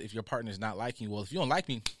 if your partner's not liking you, well, if you don't like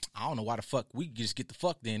me, I don't know why the fuck we just get the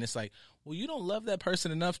fuck then. It's like, well, you don't love that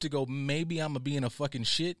person enough to go, maybe I'm going to be in a fucking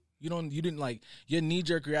shit. You didn't like, your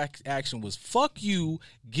knee-jerk reaction was, fuck you,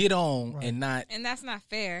 get on, right. And that's not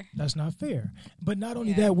fair. That's not fair. But not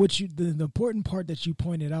only that, the important part that you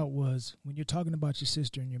pointed out was, when you're talking about your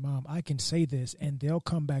sister and your mom, I can say this, and they'll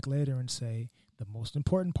come back later and say, the most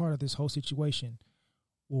important part of this whole situation,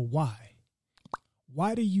 well, why?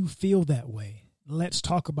 Why do you feel that way? Let's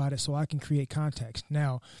talk about it so I can create context.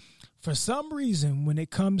 Now, for some reason, when it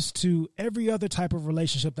comes to every other type of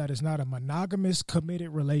relationship that is not a monogamous, committed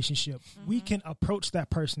relationship, we can approach that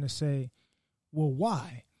person and say, well,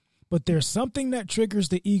 why? But there's something that triggers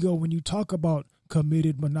the ego when you talk about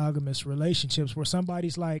committed, monogamous relationships where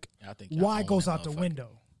somebody's like, why goes out the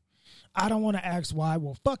window. I don't want to ask why.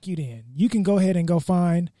 Well, fuck you then. You can go ahead and go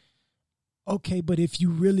find, okay, but if you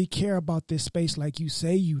really care about this space like you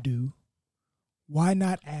say you do, why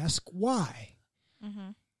not ask why? Mm-hmm.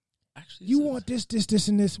 Actually, you want this,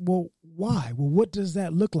 and this. Well, why? Well, what does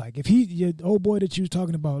that look like? If your old boy that you was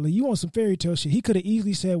talking about, like, you want some fairy tale shit, he could have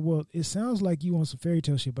easily said, well, it sounds like you want some fairy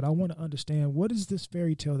tale shit, but I want to understand, what is this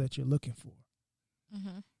fairy tale that you're looking for?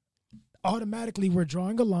 Mm-hmm. Automatically, we're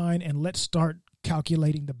drawing a line, and let's start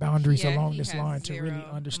calculating the boundaries along this line to really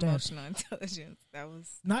understand. Emotional intelligence.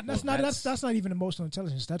 That's not even emotional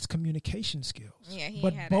intelligence. That's communication skills. Yeah,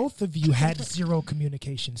 but both of you had zero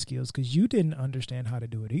communication skills because you didn't understand how to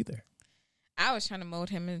do it either. I was trying to mold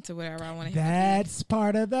him into whatever I wanted him That's to be.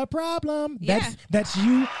 part of the problem. Yeah. That's you.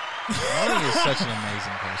 Molly is such an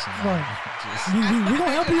amazing person. Right. We're going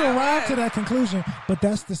to help you arrive to that conclusion, but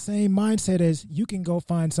that's the same mindset as you can go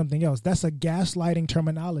find something else. That's a gaslighting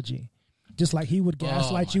terminology. Just like he would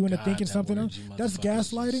gaslight you into thinking something else. That's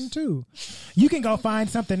gaslighting too. You can go find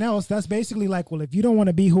something else. That's basically like, well, if you don't want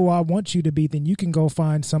to be who I want you to be, then you can go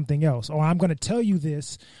find something else. Or I'm going to tell you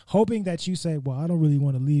this, hoping that you say, well, I don't really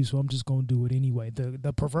want to leave, so I'm just going to do it anyway.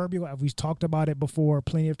 The proverbial, we've talked about it before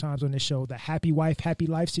plenty of times on this show, the happy wife, happy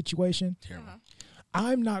life situation. Terrible.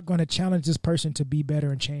 I'm not going to challenge this person to be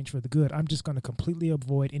better and change for the good. I'm just going to completely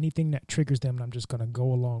avoid anything that triggers them, and I'm just going to go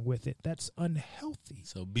along with it. That's unhealthy.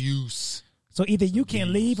 It's abuse. So either you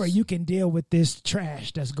can leave or you can deal with this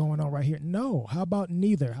trash that's going on right here. No. How about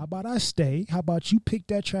neither? How about I stay? How about you pick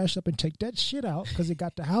that trash up and take that shit out because it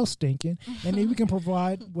got the house stinking, and then we can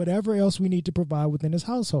provide whatever else we need to provide within this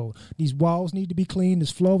household. These walls need to be cleaned.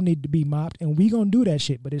 This floor need to be mopped, and we going to do that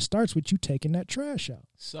shit. But it starts with you taking that trash out.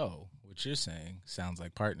 So what you're saying sounds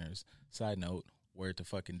like partners. Side note, word to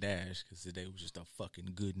fucking Dash, because today was just a fucking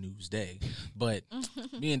good news day. But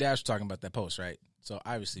me and Dash were talking about that post, right? So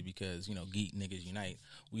obviously, because, geek niggas unite,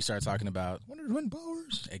 we started talking about Wonder Twin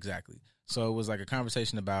Powers. Exactly. So it was like a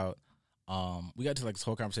conversation about we got to like this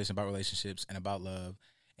whole conversation about relationships and about love,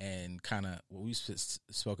 and kind of what we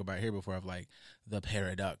spoke about here before of like the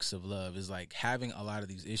paradox of love is like having a lot of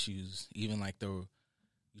these issues, even like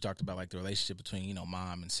you talked about like the relationship between,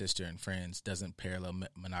 mom and sister and friends doesn't parallel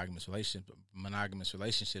monogamous relationships. But monogamous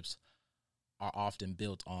relationships are often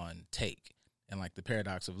built on take. And like the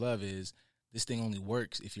paradox of love is this thing only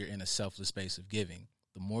works if you're in a selfless space of giving.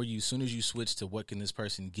 As soon as you switch to what can this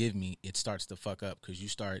person give me, it starts to fuck up because you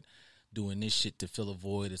start doing this shit to fill a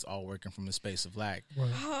void. It's all working from a space of lack.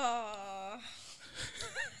 Right.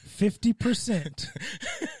 50%.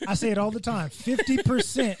 I say it all the time.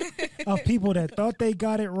 50% of people that thought they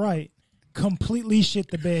got it right completely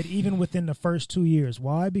shit the bed even within the first 2 years.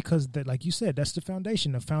 Why? Because, like you said, that's the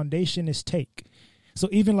foundation. The foundation is take. So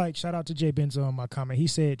even like, shout out to Jay Benzo on my comment. He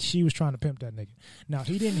said she was trying to pimp that nigga. Now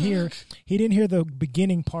he didn't hear the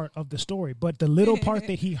beginning part of the story, but the little part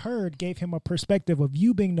that he heard gave him a perspective of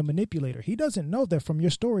you being the manipulator. He doesn't know that from your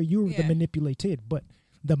story you were the manipulated, but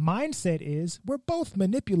the mindset is we're both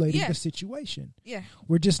manipulating the situation. Yeah.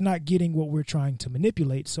 We're just not getting what we're trying to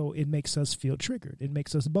manipulate, so it makes us feel triggered. It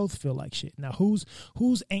makes us both feel like shit. Now whose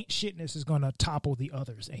ain't shitness is gonna topple the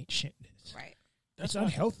other's ain't shitness? Right. It's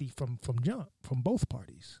unhealthy from both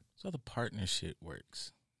parties. So the partnership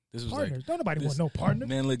works. This was Partners. like Don't nobody want no partner.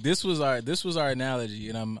 Man, look, this was our analogy,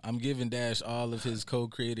 and I'm giving Dash all of his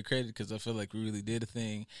co-creator credit because I feel like we really did a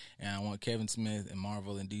thing, and I want Kevin Smith and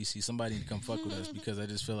Marvel and DC, somebody to come fuck with us because I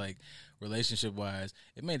just feel like relationship wise,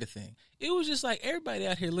 it made a thing. It was just like everybody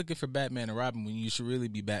out here looking for Batman and Robin when you should really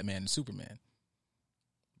be Batman and Superman.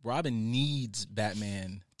 Robin needs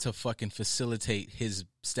Batman to fucking facilitate his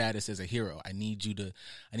status as a hero. I need you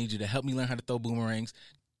to help me learn how to throw boomerangs.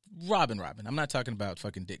 Robin. I'm not talking about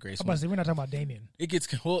fucking Dick Grayson. I'm about to say, we're not talking about Damian. It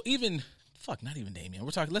gets not even Damian.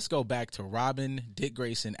 We're talking. Let's go back to Robin, Dick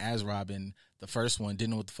Grayson as Robin. The first one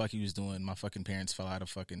didn't know what the fuck he was doing. My fucking parents fell out of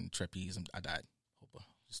fucking trapeze. I died.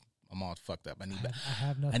 I'm all fucked up.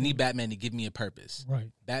 I need Batman to give me a purpose. Right.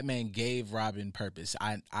 Batman gave Robin purpose.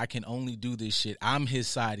 I can only do this shit. I'm his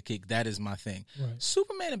sidekick. That is my thing. Right.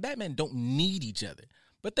 Superman and Batman don't need each other,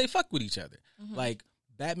 but they fuck with each other. Mm-hmm. Like,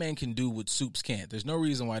 Batman can do what Supes can't. There's no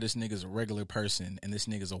reason why this nigga's a regular person and this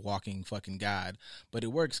nigga's a walking fucking god. But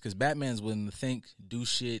it works because Batman's willing to think, do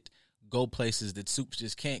shit, go places that Supes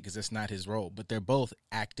just can't because that's not his role. But they're both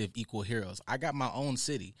active, equal heroes. I got my own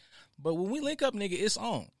city. But when we link up, nigga, it's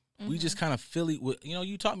on. Mm-hmm. We just kind of feel it.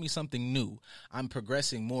 You taught me something new. I'm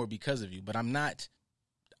progressing more because of you. But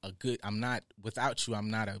without you,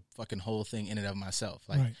 I'm not a fucking whole thing in and of myself.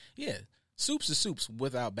 Like, right. Yeah, Supes is Supes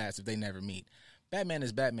without Bats if they never meet. Batman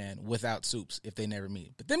is Batman without Supes if they never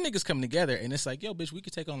meet. But them niggas come together and it's like, yo, bitch, we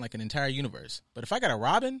could take on like an entire universe. But if I got a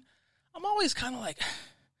Robin, I'm always kind of like,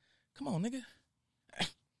 come on, nigga.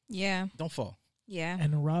 Yeah. Don't fall. Yeah.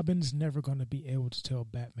 And Robin's never going to be able to tell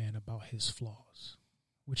Batman about his flaws,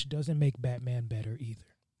 which doesn't make Batman better either.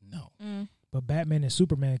 No. But Batman and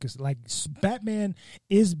Superman, because like Batman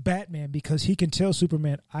is Batman because he can tell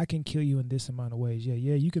Superman, I can kill you in this amount of ways.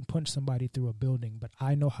 Yeah, you can punch somebody through a building, but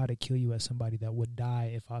I know how to kill you as somebody that would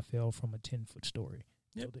die if I fell from a 10-foot story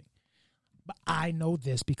building. But I know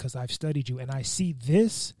this because I've studied you and I see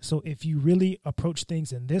this. So if you really approach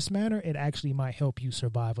things in this manner, it actually might help you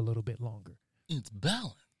survive a little bit longer. It's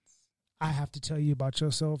balance. I have to tell you about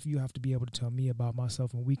yourself. You have to be able to tell me about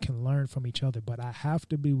myself, and we can learn from each other. But I have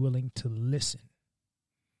to be willing to listen.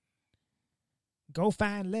 Go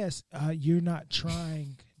find less. You're not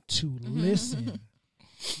trying to listen.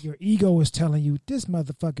 Your ego is telling you, this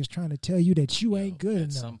motherfucker's trying to tell you that you ain't good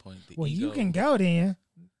enough. Some point, ego, you can go there.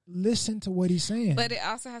 Listen to what he's saying. But it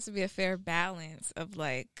also has to be a fair balance of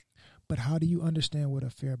like. But how do you understand what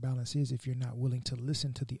a fair balance is if you're not willing to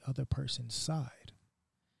listen to the other person's side?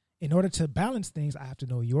 In order to balance things, I have to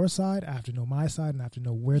know your side, I have to know my side, and I have to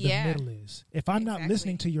know where the middle is. If I'm not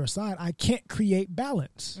listening to your side, I can't create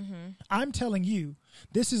balance. Mm-hmm. I'm telling you,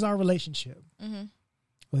 this is our relationship. Mm-hmm.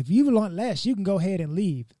 Well, if you want less, you can go ahead and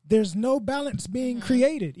leave. There's no balance being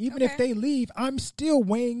created. Even if they leave, I'm still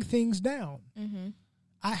weighing things down. Mm-hmm.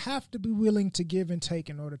 I have to be willing to give and take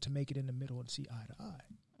in order to make it in the middle and see eye to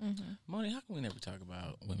eye. Mm-hmm. Moni, how can we never talk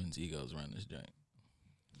about women's egos around this joint?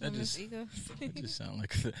 That just sound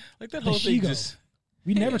like that whole thing.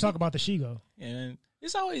 We never talk about the Shigo. And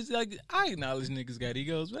it's always like I acknowledge niggas got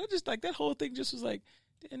egos, but I just like that whole thing. Just was like,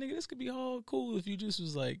 damn nigga, this could be all cool if you just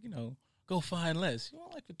was like, go find less. You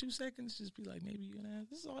want like for 2 seconds, just be like, maybe you're gonna.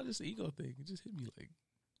 This is all just an ego thing. It just hit me like.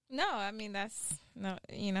 No, I mean that's no,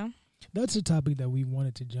 That's a topic that we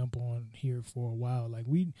wanted to jump on here for a while. Like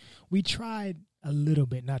we tried a little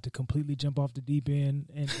bit not to completely jump off the deep end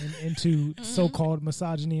and into so-called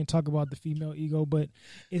misogyny and talk about the female ego, but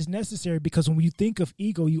it's necessary because when you think of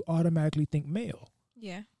ego, you automatically think male.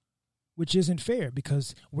 Yeah. Which isn't fair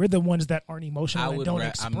because we're the ones that aren't emotional and don't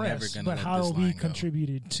express. But how are we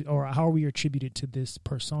contributed to, or how are we attributed to this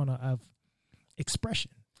persona of expression?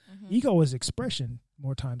 Mm-hmm. Ego is expression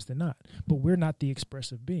more times than not, but we're not the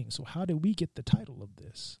expressive being. So how did we get the title of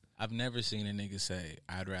this? I've never seen a nigga say,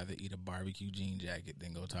 I'd rather eat a barbecue jean jacket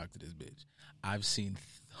than go talk to this bitch. I've seen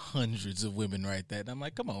hundreds of women write that. And I'm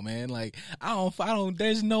like, come on, man. Like, I don't,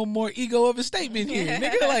 there's no more ego of a statement here.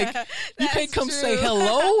 Nigga, like, you can't come say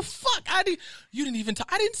hello. Fuck. You didn't even talk.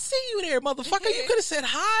 I didn't see you there, motherfucker. You could have said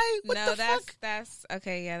hi. What the fuck? That's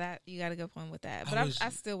okay. Yeah, that you got a good point with that. But I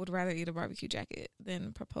still would rather eat a barbecue jacket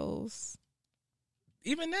than propose.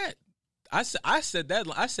 Even that. I said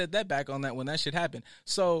that back on that when that shit happened.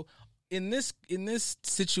 So in this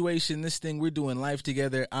situation, this thing, we're doing life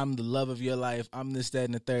together. I'm the love of your life. I'm this, that,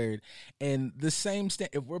 and the third. And the same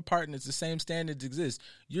if we're partners, the same standards exist.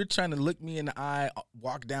 You're trying to look me in the eye,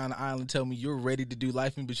 walk down the aisle, and tell me you're ready to do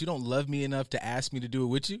life with me, but you don't love me enough to ask me to do it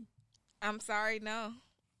with you. I'm sorry, no.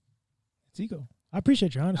 It's ego. I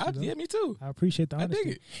appreciate your honesty. Yeah, me too. I appreciate the I honesty.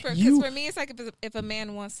 dig it. Because for me, it's like if a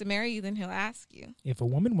man wants to marry you, then he'll ask you. If a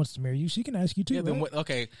woman wants to marry you, she can ask you too. Yeah, then right? what?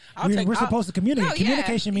 Okay, We're supposed to communicate. No,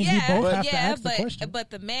 Communication means we both have to ask the question. But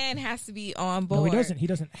the man has to be on board. No, he doesn't. He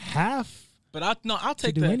doesn't have. But I'll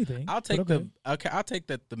take do that. anything, I'll take but I'll take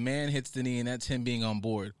that the man hits the knee and that's him being on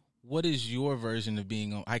board. What is your version of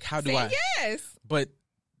being on? Like, how do I? Yes. But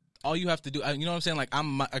all you have to do, you know what I'm saying? Like,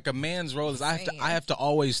 like a man's role is I have to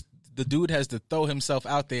always. The dude has to throw himself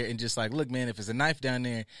out there and just like, look, man, if there's a knife down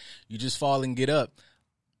there, you just fall and get up.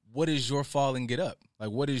 What is your fall and get up? Like,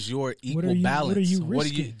 what is your equal balance? What are you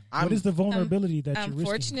risking? What is the vulnerability that you're risking?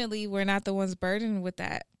 Unfortunately, we're not the ones burdened with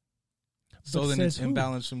that. So then it's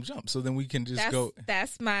imbalanced from jump. So then we can just go.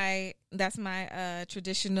 That's my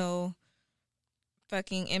traditional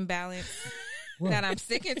fucking imbalance that I'm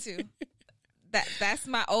sticking to. That's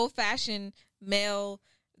my old fashioned male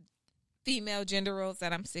female gender roles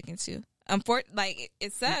that I'm sticking to. Like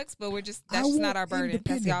it sucks, but that's just not our burden.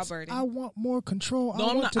 That's y'all burden. I want more control. No,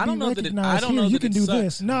 I want to be I don't know recognized. that I don't know you that can it do sucks,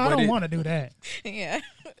 this. No, I don't want to do that. Yeah.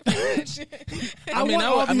 I want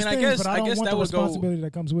all these things, but I don't want that the would responsibility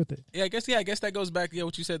that comes with it. Yeah, I guess that goes back to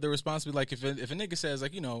what you said. The responsibility, like if a nigga says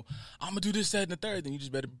like, I'm gonna do this, that, and the third, then you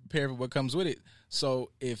just better prepare for what comes with it.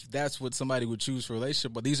 So if that's what somebody would choose for a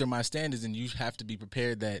relationship, but these are my standards, and you have to be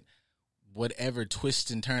prepared that whatever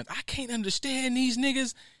twists and turns, I can't understand these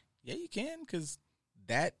niggas. Yeah, you can, because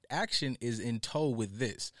that action is in tow with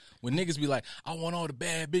this. When niggas be like, I want all the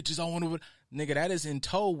bad bitches, nigga, that is in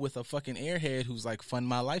tow with a fucking airhead who's like, fund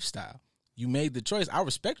my lifestyle. You made the choice. I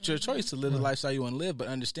respect your choice to live the lifestyle you want to live, but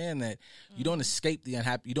understand that you don't escape the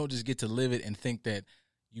unhappy. You don't just get to live it and think that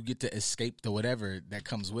you get to escape the whatever that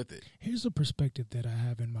comes with it. Here's a perspective that I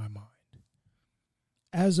have in my mind.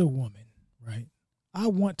 As a woman, right? I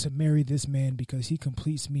want to marry this man because he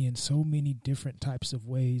completes me in so many different types of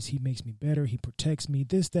ways. He makes me better. He protects me,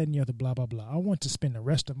 this, that, and the other, blah, blah, blah. I want to spend the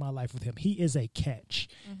rest of my life with him. He is a catch,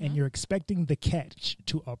 and you're expecting the catch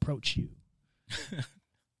to approach you.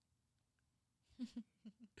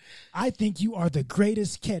 I think you are the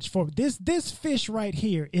greatest catch for this. This fish right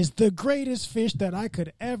here is the greatest fish that I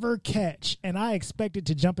could ever catch, and I expect it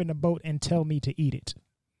to jump in the boat and tell me to eat it.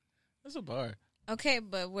 That's a bar. Okay,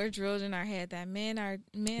 but we're drilled in our head that men are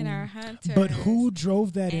hunters. But who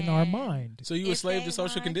drove that in our mind? So you a slave to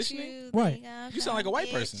social conditioning? Right. You sound like a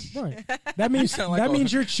white person. Right. That means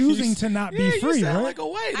means you're choosing to not be free, you sound right? like a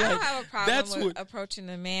white. I don't have a problem with approaching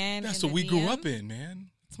a man. That's what we grew up in, man.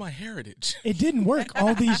 It's my heritage. It didn't work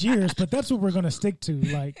all these years, but that's what we're going to stick to.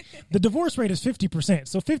 Like, the divorce rate is 50%.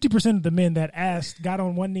 So 50% of the men that got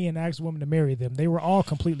on one knee and asked a woman to marry them, they were all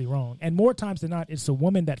completely wrong. And more times than not, it's a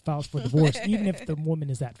woman that files for divorce, even if the woman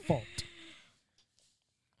is at fault.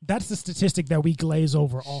 That's the statistic that we glaze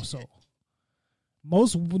over also.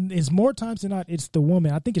 More times than not, it's the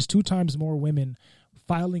woman. I think it's 2 times more women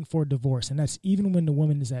filing for divorce, and that's even when the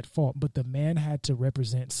woman is at fault. But the man had to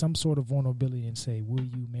represent some sort of vulnerability and say, will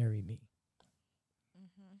you marry me?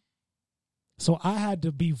 So I had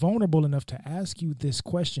to be vulnerable enough to ask you this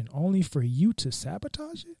question only for you to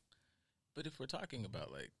sabotage it? But if we're talking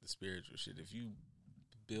about like the spiritual shit, if you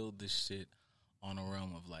build this shit on a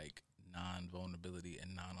realm of like non-vulnerability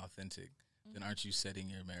and non-authentic, then aren't you setting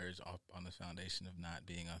your marriage off on the foundation of not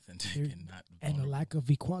being authentic and not vulnerable? And a lack of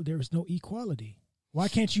equality. There is no equality. Why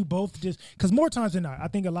can't you both just... Because more times than not, I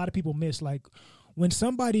think a lot of people miss, like, when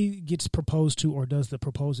somebody gets proposed to or does the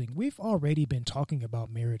proposing, we've already been talking about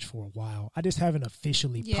marriage for a while. I just haven't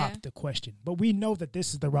officially popped the question. But we know that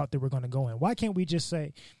this is the route that we're going to go in. Why can't we just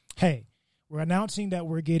say, hey, we're announcing that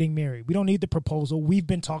we're getting married. We don't need the proposal. We've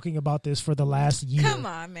been talking about this for the last year. Come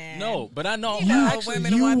on, man. No, but I know.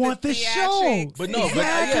 You want the show. But no,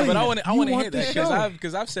 exactly. but I want to hear the that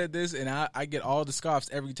because I've said this and I get all the scoffs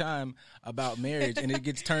every time about marriage and it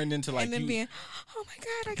gets turned into like and then being, oh my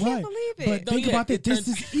God, I can't believe it. But think about this. This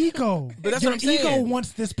is ego. But that's Your what I'm saying. Ego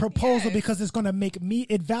wants this proposal because it's going to make me.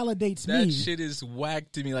 It validates me. That shit is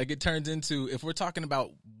whack to me. Like it turns into if we're talking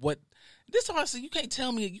about what. This honestly, you can't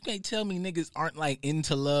tell me niggas aren't like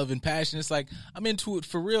into love and passion. It's like I'm into it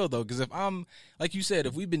for real though, because if I'm like you said,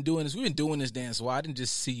 if we've been doing this dance. Well, I didn't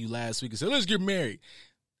just see you last week and say let's get married.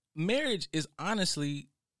 Marriage is honestly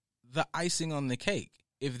the icing on the cake.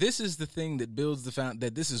 If this is the thing that builds the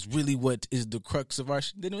that this is really what is the crux of our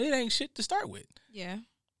then it ain't shit to start with. Yeah,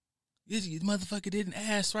 this motherfucker didn't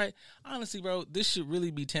ask right. Honestly, bro, this should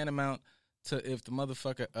really be tantamount to if the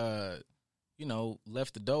motherfucker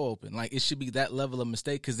left the door open. Like, it should be that level of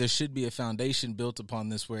mistake because there should be a foundation built upon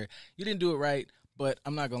this where you didn't do it right, But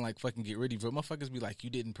I'm not gonna like fucking get rid of you. Motherfuckers be like, you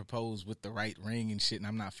didn't propose with the right ring and shit, and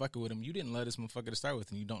I'm not fucking with him. You didn't love this motherfucker to start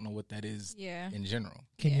with, and you don't know what that is in general.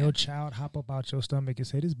 Can your child hop up out your stomach and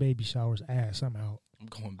say, "This baby shower's ass, I'm out"? I'm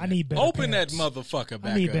going back. I need better Open parents. that motherfucker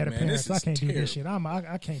back I need up, better man. parents. This I is can't do terrible. this shit.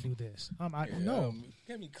 I can't do this. No.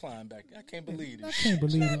 Let me climb back. I can't believe I this. can't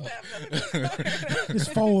believe it.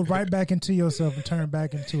 Just fold right back into yourself and turn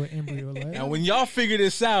back into an embryo. Like, Now, when y'all figure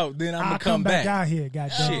this out, then I'm I'll gonna come back. out here.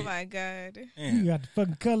 Goddamn. Oh my god. You got the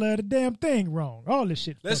fucking color of the damn thing wrong. All this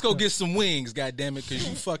shit. Let's fucked go up. get some wings, goddammit, because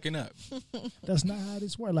you fucking up. That's not how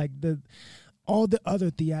this works. Like all the other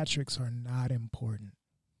theatrics are not important.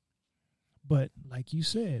 But like you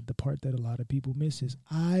said, the part that a lot of people miss is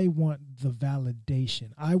I want the validation.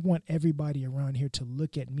 I want everybody around here to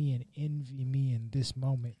look at me and envy me in this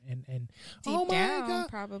moment. And Deep oh my down, God.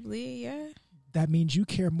 probably, yeah. That means you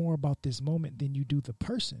care more about this moment than you do the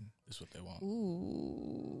person. That's what they want.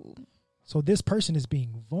 Ooh. So this person is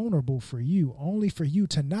being vulnerable for you, only for you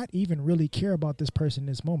to not even really care about this person in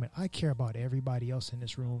this moment. I care about everybody else in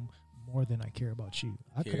this room more than I care about you.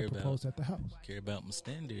 I could have proposed at the house. Care about my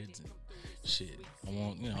standards and shit. I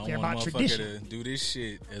want, I care want a about motherfucker tradition. to do this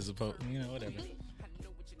shit as opposed, whatever.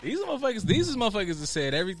 These is motherfuckers that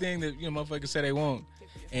said everything that motherfuckers say they want,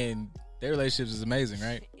 and their relationships is amazing,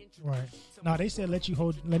 right? Right. No, they said let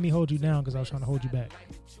me hold you down because I was trying to hold you back.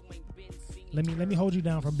 Let me hold you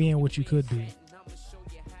down from being what you could be.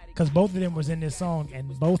 Because both of them was in this song,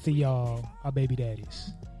 and both of y'all are baby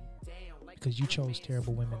daddies. Because you chose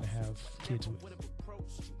terrible women to have kids with.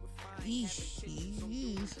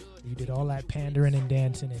 You did all that pandering and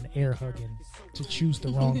dancing and air hugging to choose the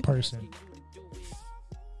wrong person.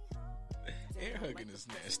 Air hugging is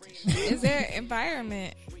nasty. Is there an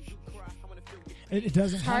environment? It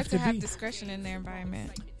doesn't It's hard have to have be. discretion in their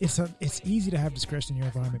environment. It's easy to have discretion in your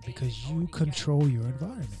environment because you control your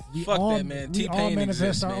environment. Fuck that, man. T-Pain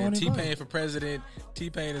exists, our own man. T-Pain environment. for president.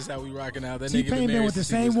 T-Pain is how we rocking out. That T-Pain nigga been with the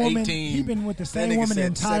same woman. 18. He been with the That same nigga woman the said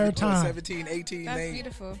entire time. 17, 18. That's man.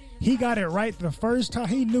 beautiful. He got it right the first time.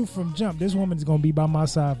 He knew from jump, this woman's going to be by my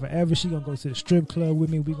side forever. She going to go to the strip club with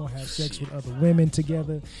me. We going to have sex with other women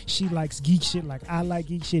together. She likes geek shit like I like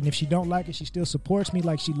geek shit. And if she don't like it, she still supports me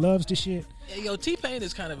like she loves the shit. Yo, T-Pain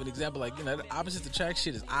is kind of an example. Like, the opposite attract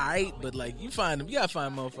shit is alright, but like you gotta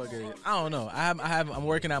find motherfucker. I don't know. I'm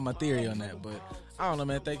working out my theory on that, but I don't know,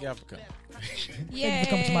 man. Thank y'all for coming. Yeah.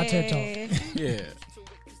 Come to my TED Talk. Yeah.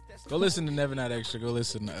 Go listen to Never Not Extra. Go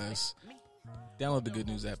listen to us. Download the Good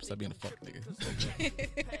News app. Stop being a fuck nigga.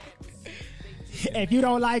 If you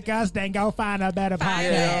don't like us, then go find a better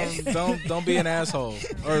podcast. Yeah, don't be an asshole.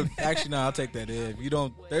 Or actually, no, I'll take that. If you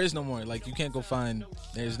don't, there is no more. Like you can't go find.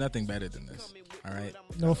 There's nothing better than this. All right.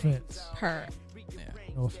 No offense. Her. Yeah.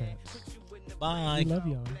 No offense. Bye. We love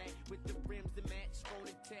y'all.